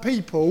to other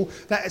people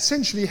that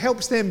essentially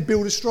helps them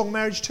build a strong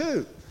marriage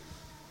too?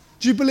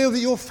 Do you believe that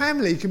your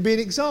family can be an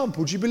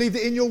example? Do you believe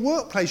that in your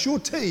workplace, your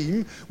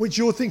team, which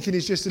you're thinking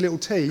is just a little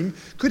team,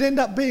 could end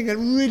up being a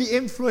really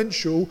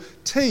influential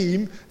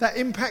team that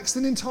impacts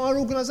an entire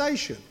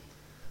organisation?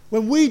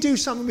 When we do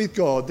something with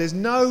God, there's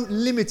no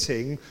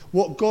limiting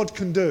what God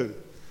can do.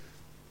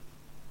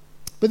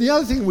 But the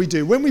other thing we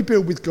do, when we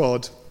build with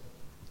God,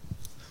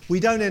 we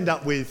don't end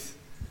up with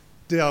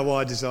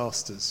DIY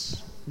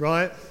disasters,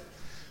 right?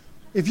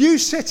 If you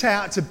set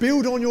out to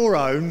build on your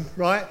own,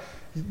 right,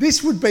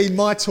 this would be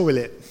my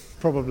toilet,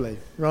 probably,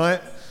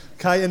 right?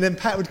 Okay, and then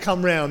Pat would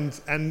come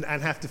round and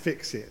have to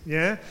fix it,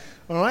 yeah?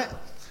 All right?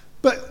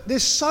 But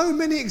there's so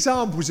many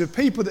examples of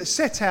people that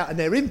set out and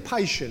they're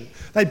impatient.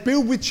 They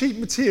build with cheap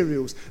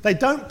materials. They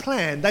don't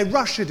plan. They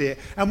rush at it.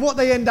 And what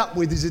they end up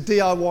with is a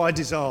DIY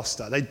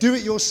disaster. They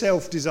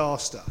do-it-yourself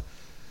disaster.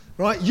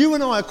 Right? You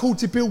and I are called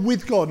to build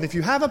with God. And if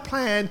you have a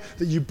plan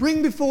that you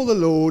bring before the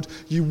Lord,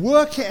 you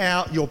work it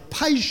out, you're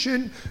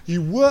patient,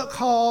 you work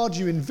hard,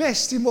 you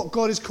invest in what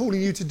God is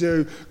calling you to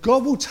do,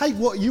 God will take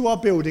what you are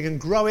building and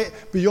grow it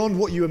beyond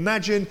what you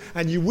imagine,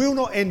 and you will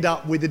not end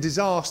up with a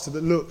disaster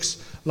that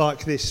looks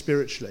like this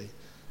spiritually.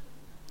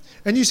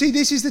 And you see,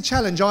 this is the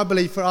challenge, I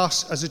believe, for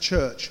us as a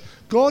church.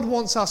 God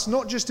wants us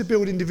not just to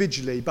build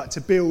individually, but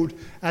to build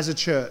as a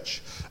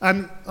church.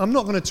 And I'm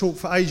not going to talk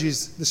for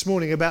ages this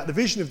morning about the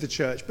vision of the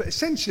church, but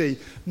essentially,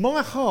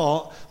 my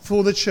heart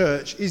for the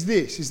church is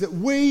this, is that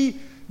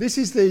this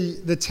is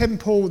the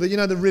temple,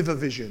 the river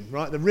vision,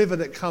 right? The river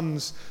that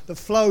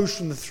flows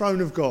from the throne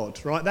of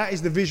God, right? That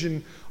is the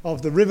vision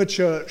of the river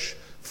church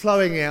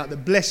flowing out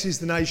that blesses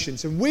the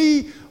nations. And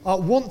we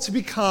want to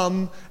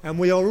become, and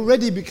we are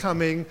already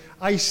becoming,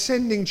 a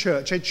sending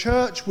church, a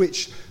church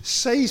which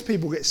sees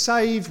people get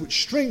saved,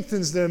 which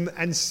strengthens them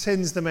and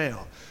sends them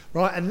out,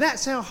 right? And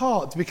that's our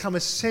heart, to become a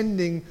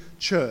sending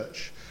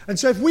church. And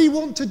so if we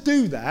want to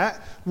do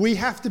that, we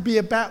have to be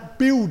about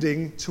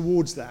building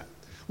towards that.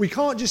 We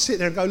can't just sit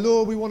there and go,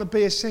 Lord, we want to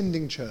be a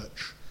sending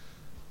church.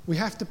 We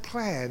have to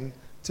plan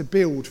to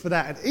build for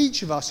that. And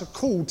each of us are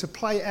called to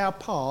play our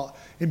part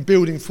in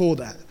building for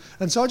that.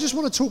 And so I just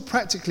want to talk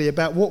practically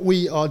about what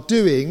we are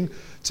doing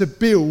to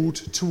build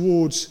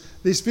towards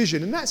this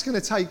vision. And that's going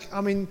to take,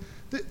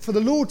 for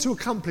the Lord to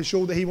accomplish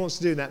all that he wants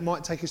to do in that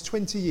might take us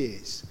 20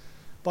 years.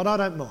 But I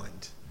don't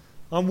mind.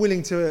 I'm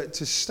willing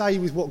to stay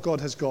with what God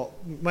has got.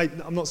 Mate,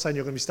 I'm not saying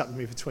you're going to be stuck with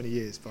me for 20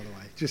 years, by the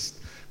way.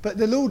 But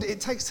the Lord, it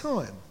takes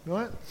time,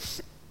 right?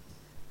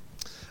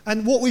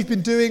 And what we've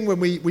been doing when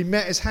we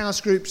met as house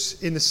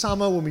groups in the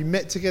summer, when we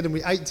met together and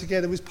we ate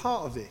together, was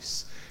part of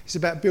this. It's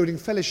about building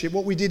fellowship.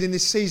 What we did in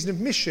this season of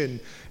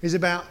mission is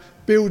about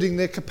building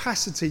their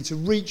capacity to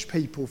reach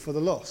people for the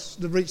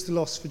lost, to reach the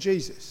lost for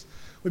Jesus.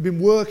 We've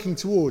been working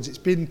towards, it's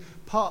been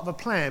part of a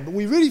plan, but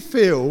we really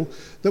feel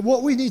that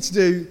what we need to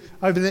do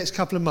over the next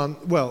couple of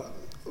months,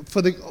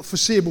 for the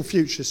foreseeable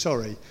future,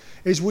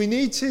 is we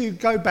need to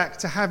go back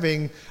to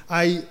having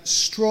a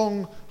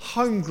strong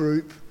home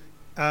group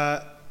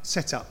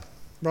set up,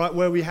 right?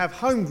 Where we have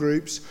home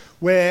groups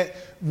where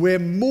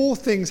more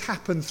things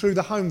happen through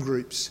the home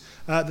groups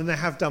than they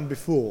have done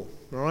before,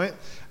 right?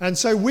 And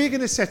so we're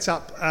going to set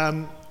up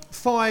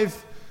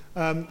five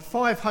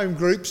home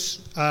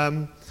groups.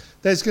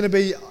 There's going to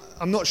be,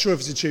 I'm not sure if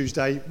it's a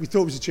Tuesday. We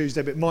thought it was a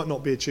Tuesday, but it might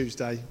not be a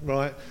Tuesday,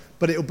 right?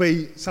 But it'll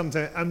be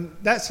something. And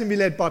that's going to be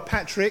led by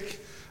Patrick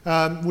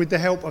with the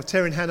help of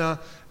Terry and Hannah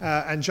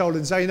and Joel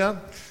and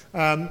Zaina.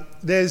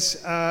 There's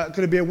going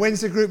to be a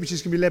Wednesday group, which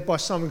is going to be led by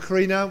Simon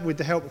Karina with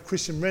the help of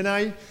Chris and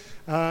Renee.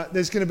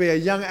 There's going to be a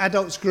young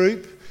adults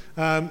group,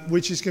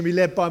 which is going to be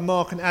led by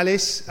Mark and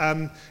Alice.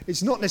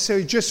 It's not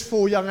necessarily just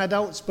for young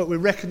adults, but we're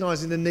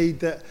recognising the need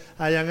that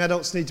our young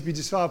adults need to be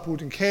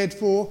discipled and cared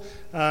for.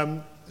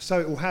 So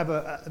it will have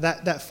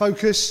that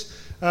focus.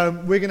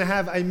 We're going to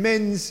have a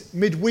men's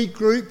midweek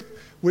group,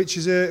 which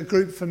is a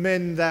group for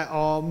men that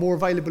are more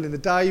available in the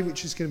day,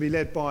 which is going to be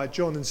led by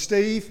John and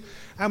Steve.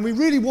 And we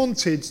really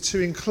wanted to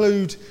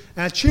include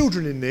our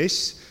children in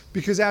this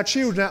because our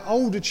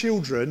older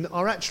children,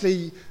 are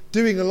actually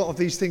doing a lot of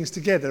these things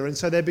together. And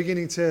so they're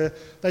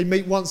they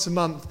meet once a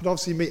month, but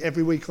obviously meet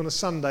every week on a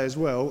Sunday as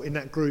well in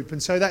that group.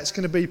 And so that's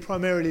going to be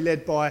primarily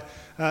led by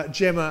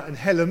Gemma and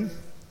Helen.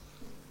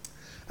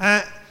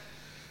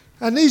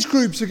 And these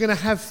groups are going to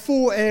have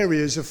 4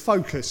 areas of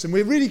focus, and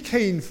we're really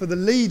keen for the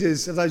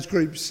leaders of those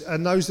groups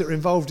and those that are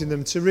involved in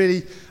them to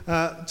really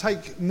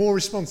take more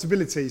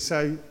responsibility.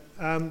 So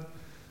the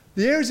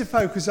areas of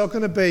focus are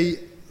going to be,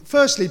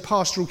 firstly,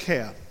 pastoral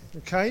care.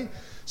 Okay,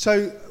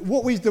 so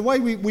the way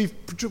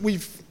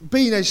we've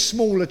been a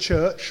smaller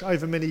church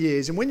over many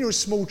years, and when you're a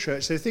small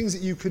church, there are things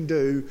that you can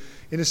do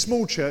in a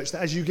small church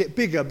that as you get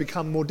bigger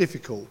become more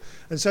difficult.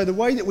 And so the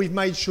way that we've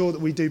made sure that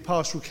we do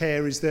pastoral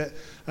care is that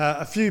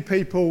a few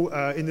people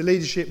in the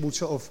leadership will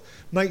sort of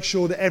make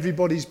sure that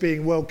everybody's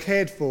being well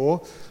cared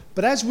for.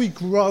 But as we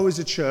grow as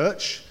a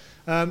church,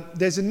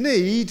 there's a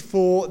need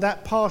for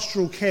that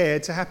pastoral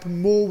care to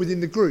happen more within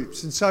the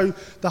groups. And so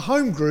the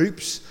home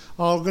groups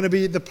are going to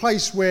be the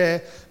place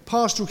where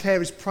pastoral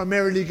care is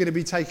primarily going to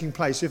be taking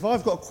place. So if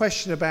I've got a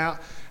question about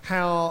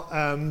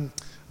how...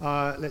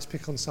 let's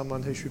pick on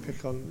someone. Who should we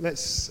pick on?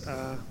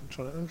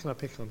 Who can I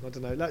pick on? I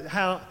don't know. Like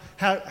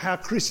how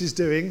Chris is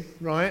doing,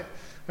 right?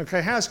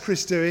 Okay, how's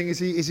Chris doing? Is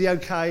he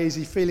okay? Is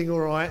he feeling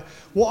all right?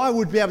 What I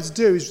would be able to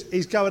do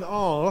is go and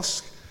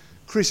ask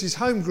Chris's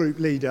home group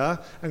leader,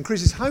 and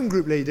Chris's home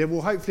group leader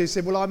will hopefully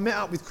say, well, I met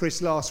up with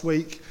Chris last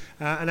week,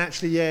 and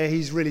actually, yeah,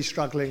 he's really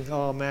struggling.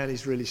 Oh man,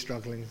 he's really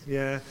struggling.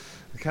 Yeah,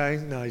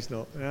 okay, no, he's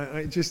not.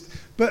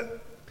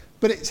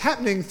 But it's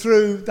happening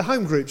through the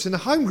home groups, and the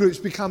home groups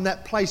become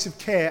that place of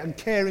care and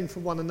caring for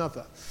one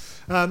another.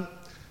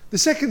 The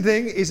second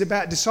thing is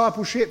about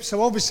discipleship.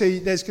 So obviously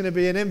there's going to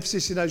be an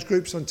emphasis in those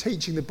groups on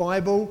teaching the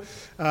Bible,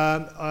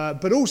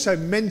 but also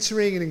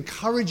mentoring and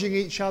encouraging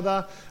each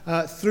other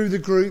through the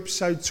groups.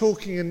 So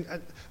talking and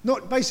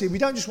not basically, we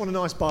don't just want a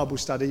nice Bible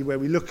study where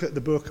we look at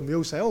the book and we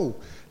all say, oh,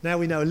 now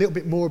we know a little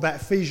bit more about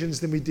Ephesians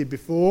than we did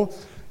before.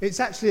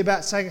 It's actually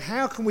about saying,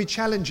 how can we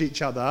challenge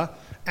each other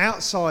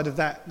outside of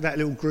that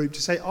little group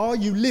to say, are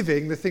you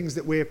living the things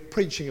that we're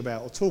preaching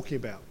about or talking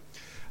about?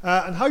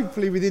 And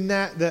hopefully within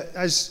that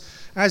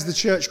as the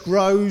church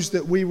grows,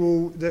 that we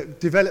will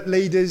develop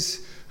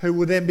leaders who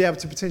will then be able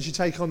to potentially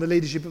take on the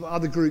leadership of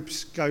other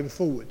groups going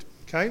forward.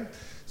 Okay?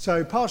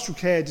 So pastoral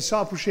care,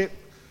 discipleship,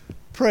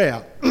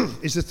 prayer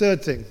is the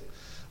third thing.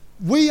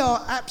 We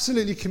are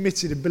absolutely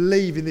committed and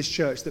believe in this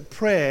church that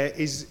prayer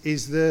is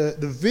the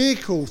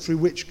vehicle through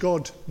which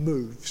God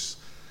moves.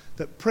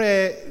 That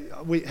prayer,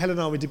 Helen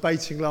and I were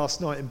debating last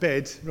night in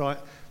bed, right?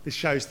 This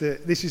shows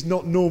that this is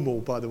not normal,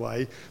 by the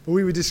way. But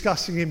we were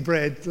discussing in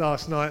bed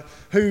last night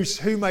who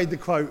made the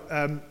quote,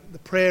 the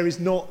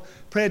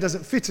prayer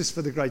doesn't fit us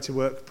for the greater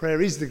work,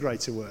 prayer is the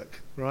greater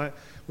work, right?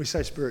 We're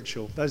so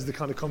spiritual. Those are the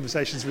kind of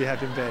conversations we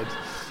have in bed.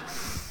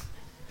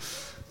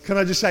 Can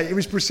I just say, it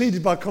was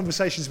preceded by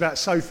conversations about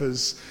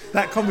sofas.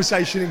 That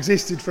conversation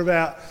existed for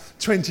about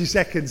 20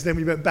 seconds, then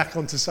we went back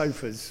onto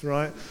sofas,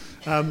 right?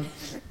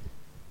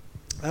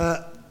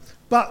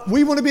 But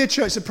we want to be a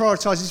church that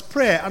prioritises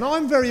prayer. And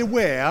I'm very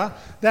aware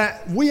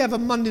that we have a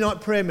Monday night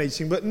prayer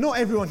meeting, but not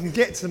everyone can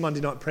get to the Monday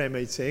night prayer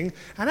meeting.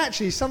 And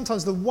actually,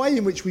 sometimes the way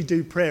in which we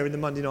do prayer in the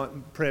Monday night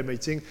prayer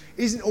meeting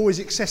isn't always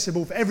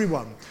accessible for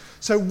everyone.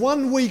 So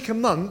 1 week a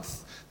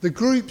month, the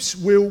groups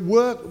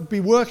will be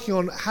working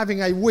on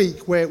having a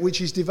week which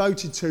is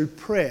devoted to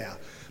prayer.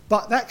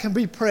 But that can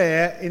be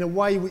prayer in a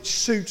way which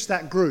suits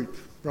that group,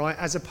 right?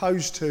 As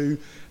opposed to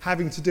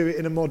having to do it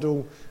in a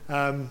model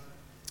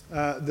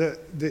that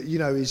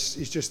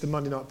is just the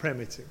Monday night prayer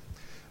meeting.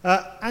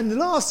 And the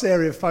last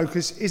area of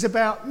focus is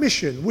about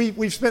mission.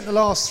 We've spent the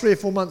last 3 or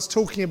 4 months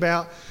talking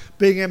about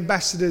being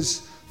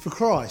ambassadors for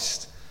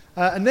Christ.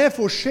 And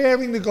therefore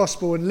sharing the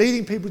gospel and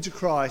leading people to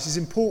Christ is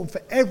important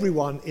for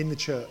everyone in the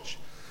church.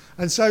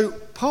 And so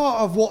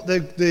part of what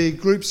the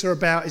groups are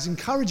about is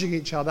encouraging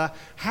each other.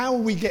 How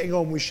are we getting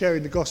on with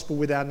sharing the gospel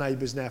with our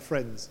neighbours and our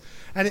friends?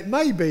 And it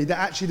may be that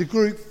actually the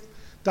group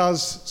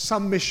does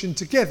some mission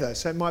together.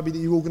 So it might be that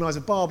you organise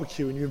a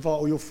barbecue and you invite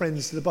all your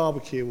friends to the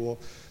barbecue or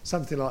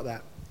something like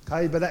that.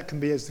 Okay, but that can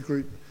be as the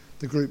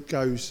group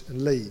goes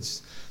and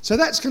leads. So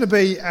that's going to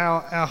be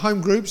our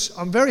home groups.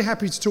 I'm very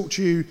happy to talk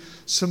to you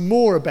some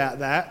more about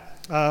that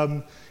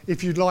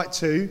if you'd like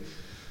to.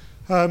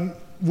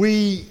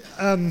 We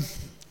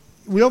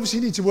obviously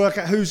need to work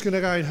out who's going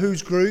to go in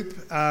whose group,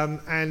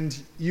 and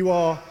you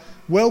are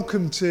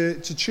welcome to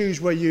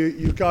choose where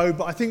you go.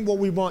 But I think what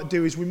we might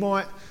do is we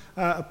might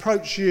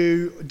approach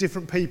you,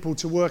 different people,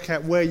 to work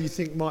out where you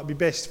think might be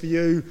best for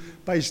you,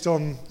 based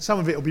on, some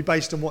of it will be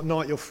based on what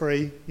night you're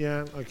free.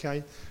 Yeah,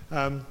 okay.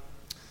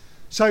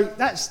 So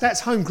that's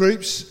home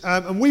groups,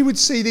 and we would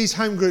see these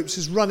home groups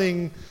as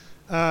running,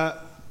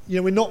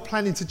 we're not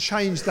planning to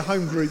change the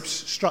home groups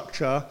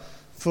structure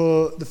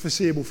for the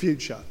foreseeable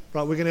future.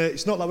 Right?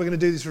 It's not like we're going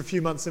to do this for a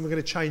few months and we're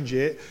going to change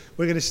it.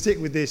 We're going to stick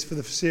with this for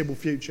the foreseeable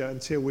future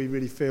until we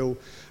really feel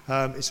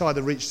it's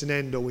either reached an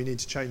end or we need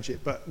to change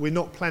it. But we're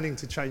not planning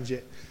to change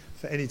it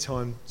for any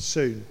time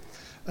soon.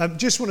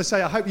 Just want to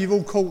say, I hope you've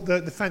all caught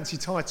the fancy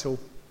title,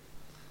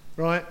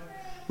 right?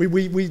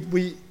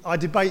 I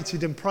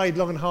debated and prayed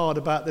long and hard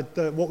about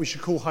what we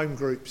should call home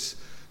groups.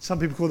 Some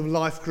people call them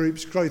life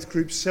groups, growth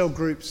groups, cell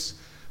groups.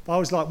 But I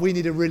was like, we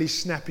need a really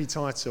snappy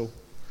title,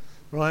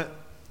 right?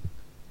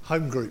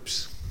 Home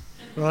groups,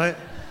 right?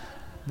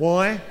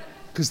 Why?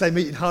 Because they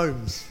meet in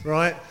homes,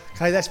 right?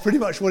 Okay, that's pretty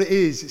much what it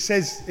is.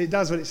 It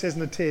does what it says in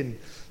the tin.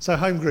 So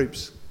home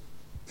groups.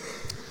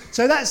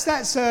 So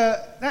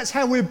that's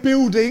how we're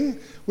building.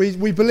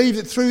 We believe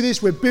that through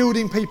this we're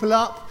building people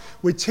up.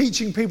 We're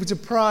teaching people to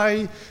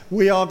pray.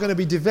 We are going to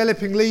be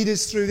developing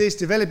leaders through this,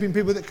 developing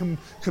people that can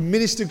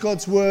minister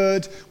God's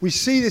word. We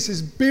see this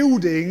as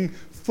building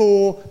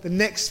for the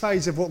next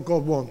phase of what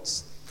God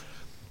wants.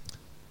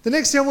 The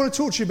next thing I want to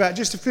talk to you about,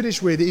 just to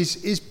finish with,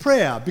 is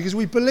prayer, because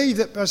we believe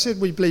that, I said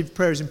we believe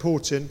prayer is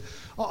important.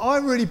 I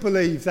really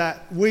believe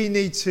that we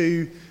need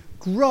to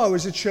grow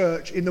as a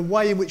church in the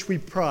way in which we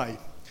pray.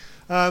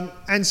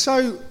 And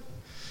so,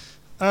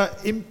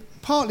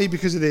 partly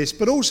because of this,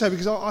 but also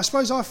because I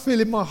suppose I feel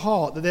in my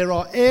heart that there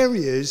are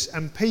areas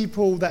and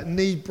people that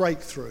need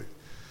breakthrough.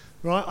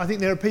 Right? I think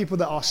there are people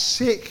that are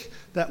sick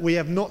that we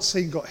have not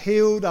seen got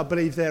healed. I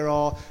believe there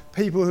are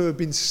people who have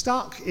been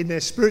stuck in their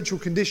spiritual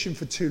condition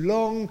for too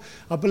long.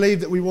 I believe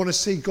that we want to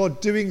see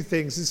God doing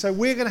things. And so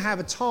we're going to have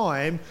a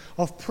time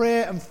of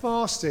prayer and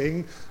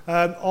fasting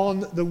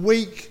on the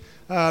week.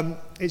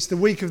 It's the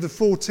week of the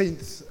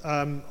 14th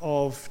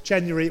of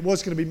January. It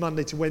was going to be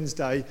Monday to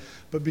Wednesday,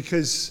 but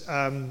because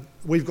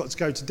we've got to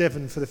go to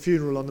Devon for the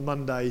funeral on the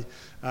Monday,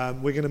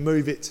 we're going to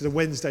move it to the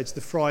Wednesday to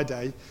the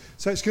Friday.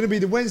 So it's going to be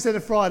the Wednesday and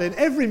the Friday. And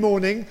every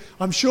morning,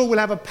 I'm sure we'll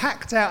have a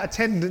packed out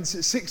attendance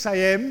at 6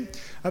 a.m.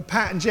 at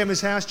Pat and Gemma's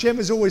house.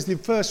 Gemma's always the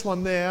first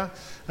one there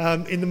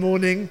in the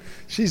morning.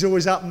 She's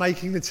always up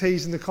making the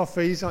teas and the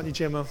coffees, aren't you,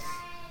 Gemma?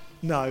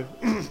 No.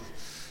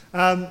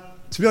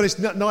 To be honest,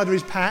 neither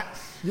is Pat.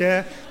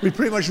 Yeah, we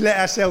pretty much let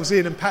ourselves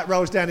in and Pat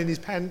rolls down in his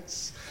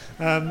pants.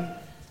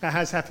 That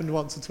has happened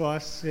once or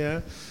twice,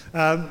 yeah.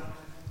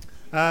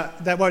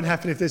 That won't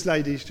happen if there's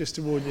ladies, just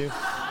to warn you.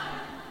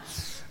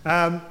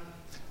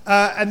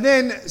 And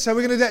then, so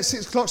we're going to do that at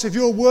 6 o'clock. So if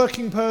you're a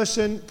working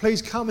person,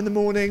 please come in the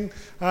morning.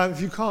 If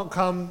you can't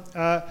come,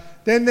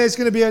 then there's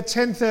going to be a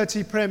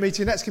 10:30 prayer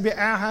meeting. That's going to be at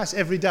our house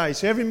every day.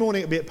 So every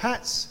morning it'll be at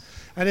Pat's.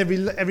 And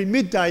every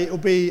midday it'll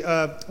be 10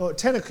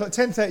 o'clock,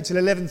 10:30 till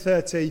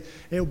 11:30.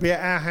 It'll be at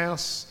our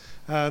house.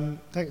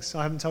 Thanks,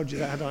 I haven't told you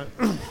that, had I?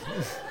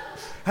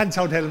 Hadn't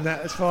told Helen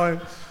that. That's fine.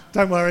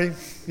 Don't worry.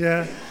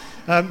 Yeah.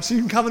 So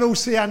you can come and all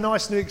see our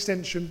nice new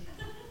extension.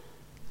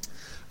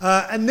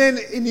 And then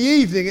in the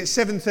evening at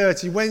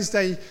 7:30,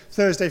 Wednesday,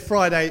 Thursday,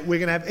 Friday, we're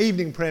going to have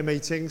evening prayer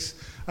meetings,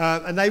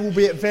 and they will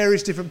be at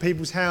various different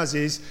people's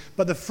houses.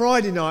 But the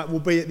Friday night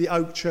will be at the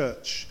Oak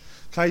Church.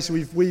 Okay, so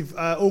we've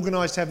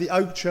organised to have the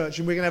Oak Church,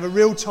 and we're going to have a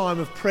real time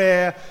of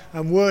prayer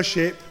and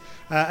worship.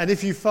 And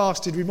if you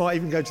fasted, we might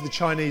even go to the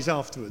Chinese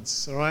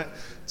afterwards, all right,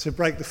 to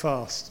break the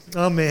fast.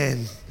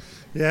 Amen.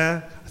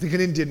 Yeah, I think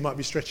an Indian might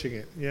be stretching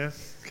it. Yeah,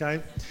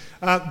 okay.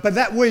 But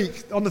that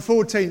week, on the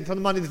 14th, on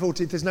the Monday the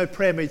 14th, there's no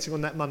prayer meeting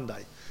on that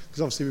Monday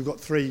because obviously we've got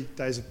 3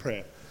 days of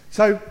prayer.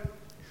 So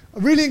I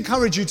really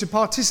encourage you to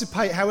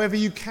participate however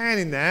you can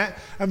in that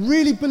and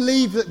really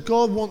believe that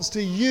God wants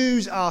to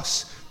use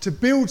us to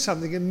build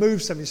something and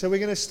move something. So we're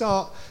going to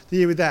start the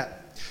year with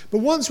that. But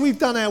once we've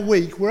done our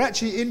week, we're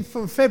actually in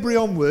from February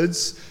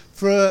onwards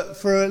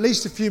for at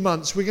least a few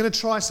months. We're going to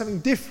try something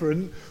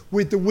different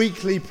with the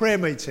weekly prayer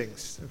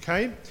meetings,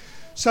 okay?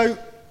 So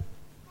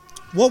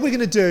what we're going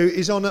to do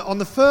is on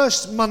the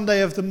first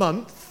Monday of the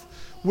month,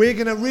 we're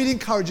going to really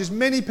encourage as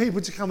many people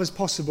to come as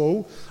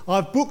possible.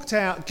 I've booked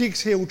out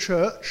Giggs Hill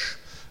Church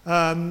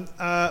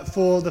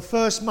for the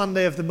first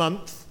Monday of the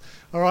month,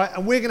 all right?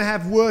 And we're going to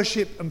have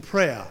worship and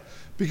prayer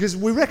because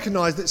we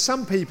recognise that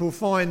some people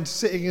find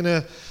sitting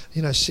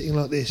sitting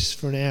like this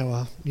for an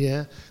hour,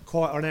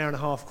 or an hour and a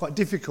half, quite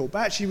difficult.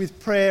 But actually with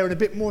prayer and a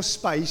bit more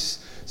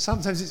space,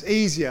 sometimes it's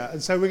easier.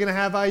 And so we're going to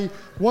have a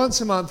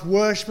once a month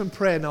worship and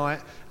prayer night,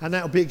 and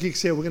that'll be at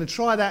Giggs Hill. We're going to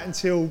try that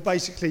until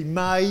basically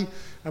May,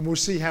 and we'll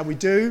see how we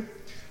do.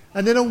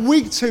 And then on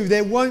week 2,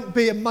 there won't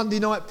be a Monday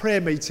night prayer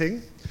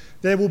meeting.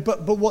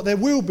 But what there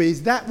will be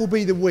is that will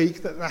be the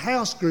week that the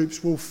house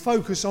groups will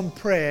focus on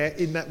prayer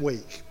in that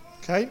week.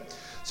 Okay?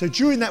 So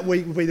during that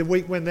week will be the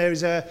week when there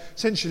is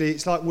essentially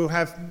it's like we'll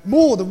have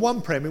more than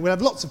one prayer meeting, we'll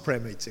have lots of prayer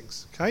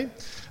meetings, okay?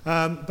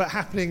 But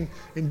happening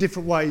in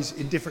different ways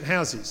in different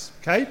houses,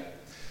 okay?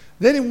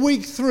 Then in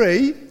week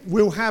 3,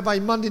 we'll have a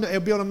Monday night,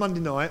 it'll be on a Monday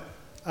night,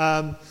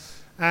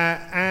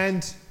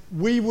 and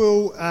we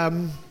will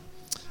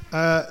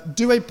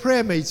do a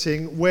prayer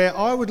meeting where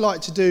I would like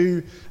to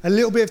do a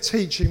little bit of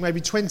teaching, maybe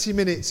 20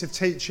 minutes of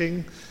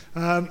teaching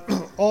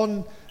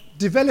on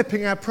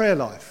developing our prayer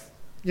life.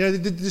 You know,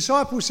 the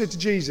disciples said to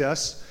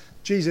Jesus,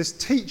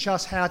 teach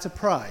us how to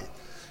pray.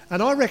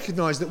 And I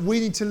recognise that we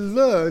need to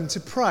learn to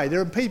pray. There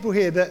are people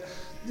here that,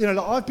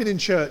 I've been in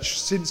church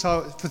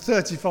for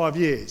 35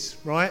 years,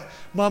 right?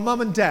 My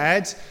mum and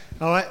dad,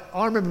 all right,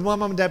 I remember my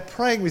mum and dad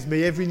praying with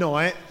me every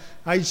night,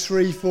 age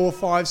 3, 4,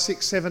 5,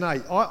 6, 7,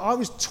 8. I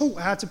was taught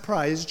how to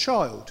pray as a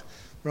child,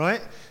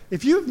 right?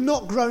 If you have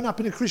not grown up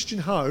in a Christian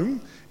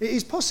home, it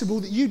is possible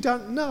that you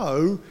don't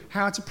know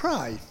how to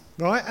pray.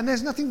 Right? And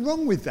there's nothing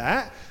wrong with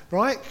that,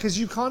 right? Because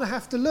you kind of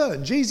have to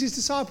learn. Jesus'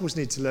 disciples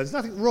need to learn. There's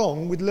nothing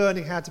wrong with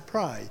learning how to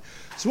pray.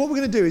 So what we're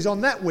going to do is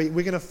on that week,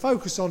 we're going to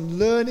focus on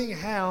learning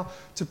how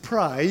to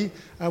pray,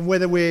 and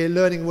whether we're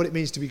learning what it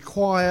means to be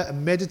quiet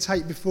and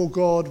meditate before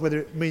God, what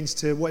it means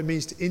to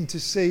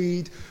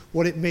intercede,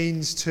 what it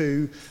means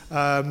to,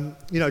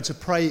 to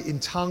pray in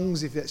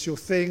tongues, if that's your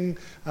thing.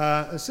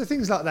 So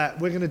things like that.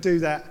 We're going to do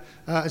that.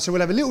 So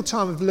we'll have a little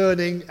time of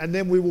learning, and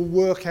then we will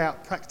work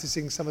out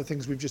practicing some of the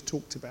things we've just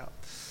talked about.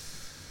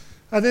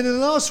 And then in the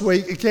last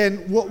week,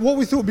 again, what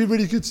we thought would be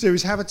really good to do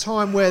is have a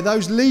time where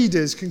those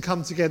leaders can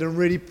come together and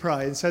really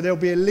pray. And so there'll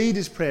be a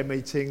leaders' prayer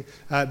meeting,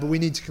 but we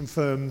need to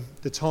confirm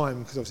the time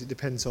because obviously it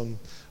depends on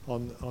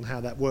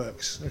how that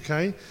works.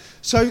 Okay,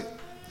 so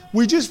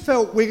we just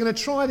felt we're going to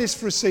try this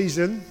for a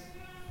season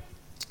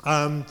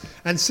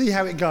and see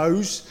how it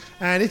goes.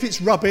 And if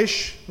it's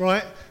rubbish,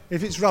 right?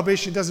 If it's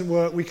rubbish, it doesn't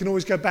work, we can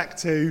always go back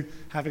to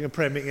having a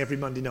prayer meeting every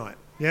Monday night.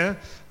 Yeah?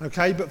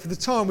 Okay, but for the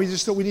time, we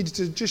just thought we needed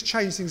to just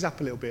change things up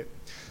a little bit.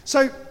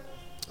 So,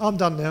 I'm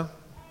done now.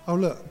 Oh,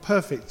 look,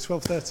 perfect,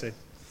 12:30.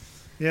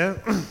 Yeah?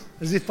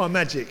 As if by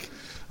magic.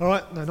 All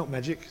right? No, not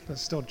magic.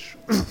 That's dodge.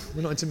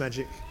 We're not into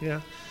magic. Yeah?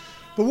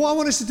 But what I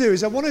want us to do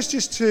is I want us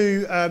just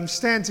to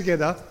stand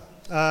together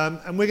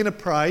and we're going to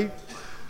pray.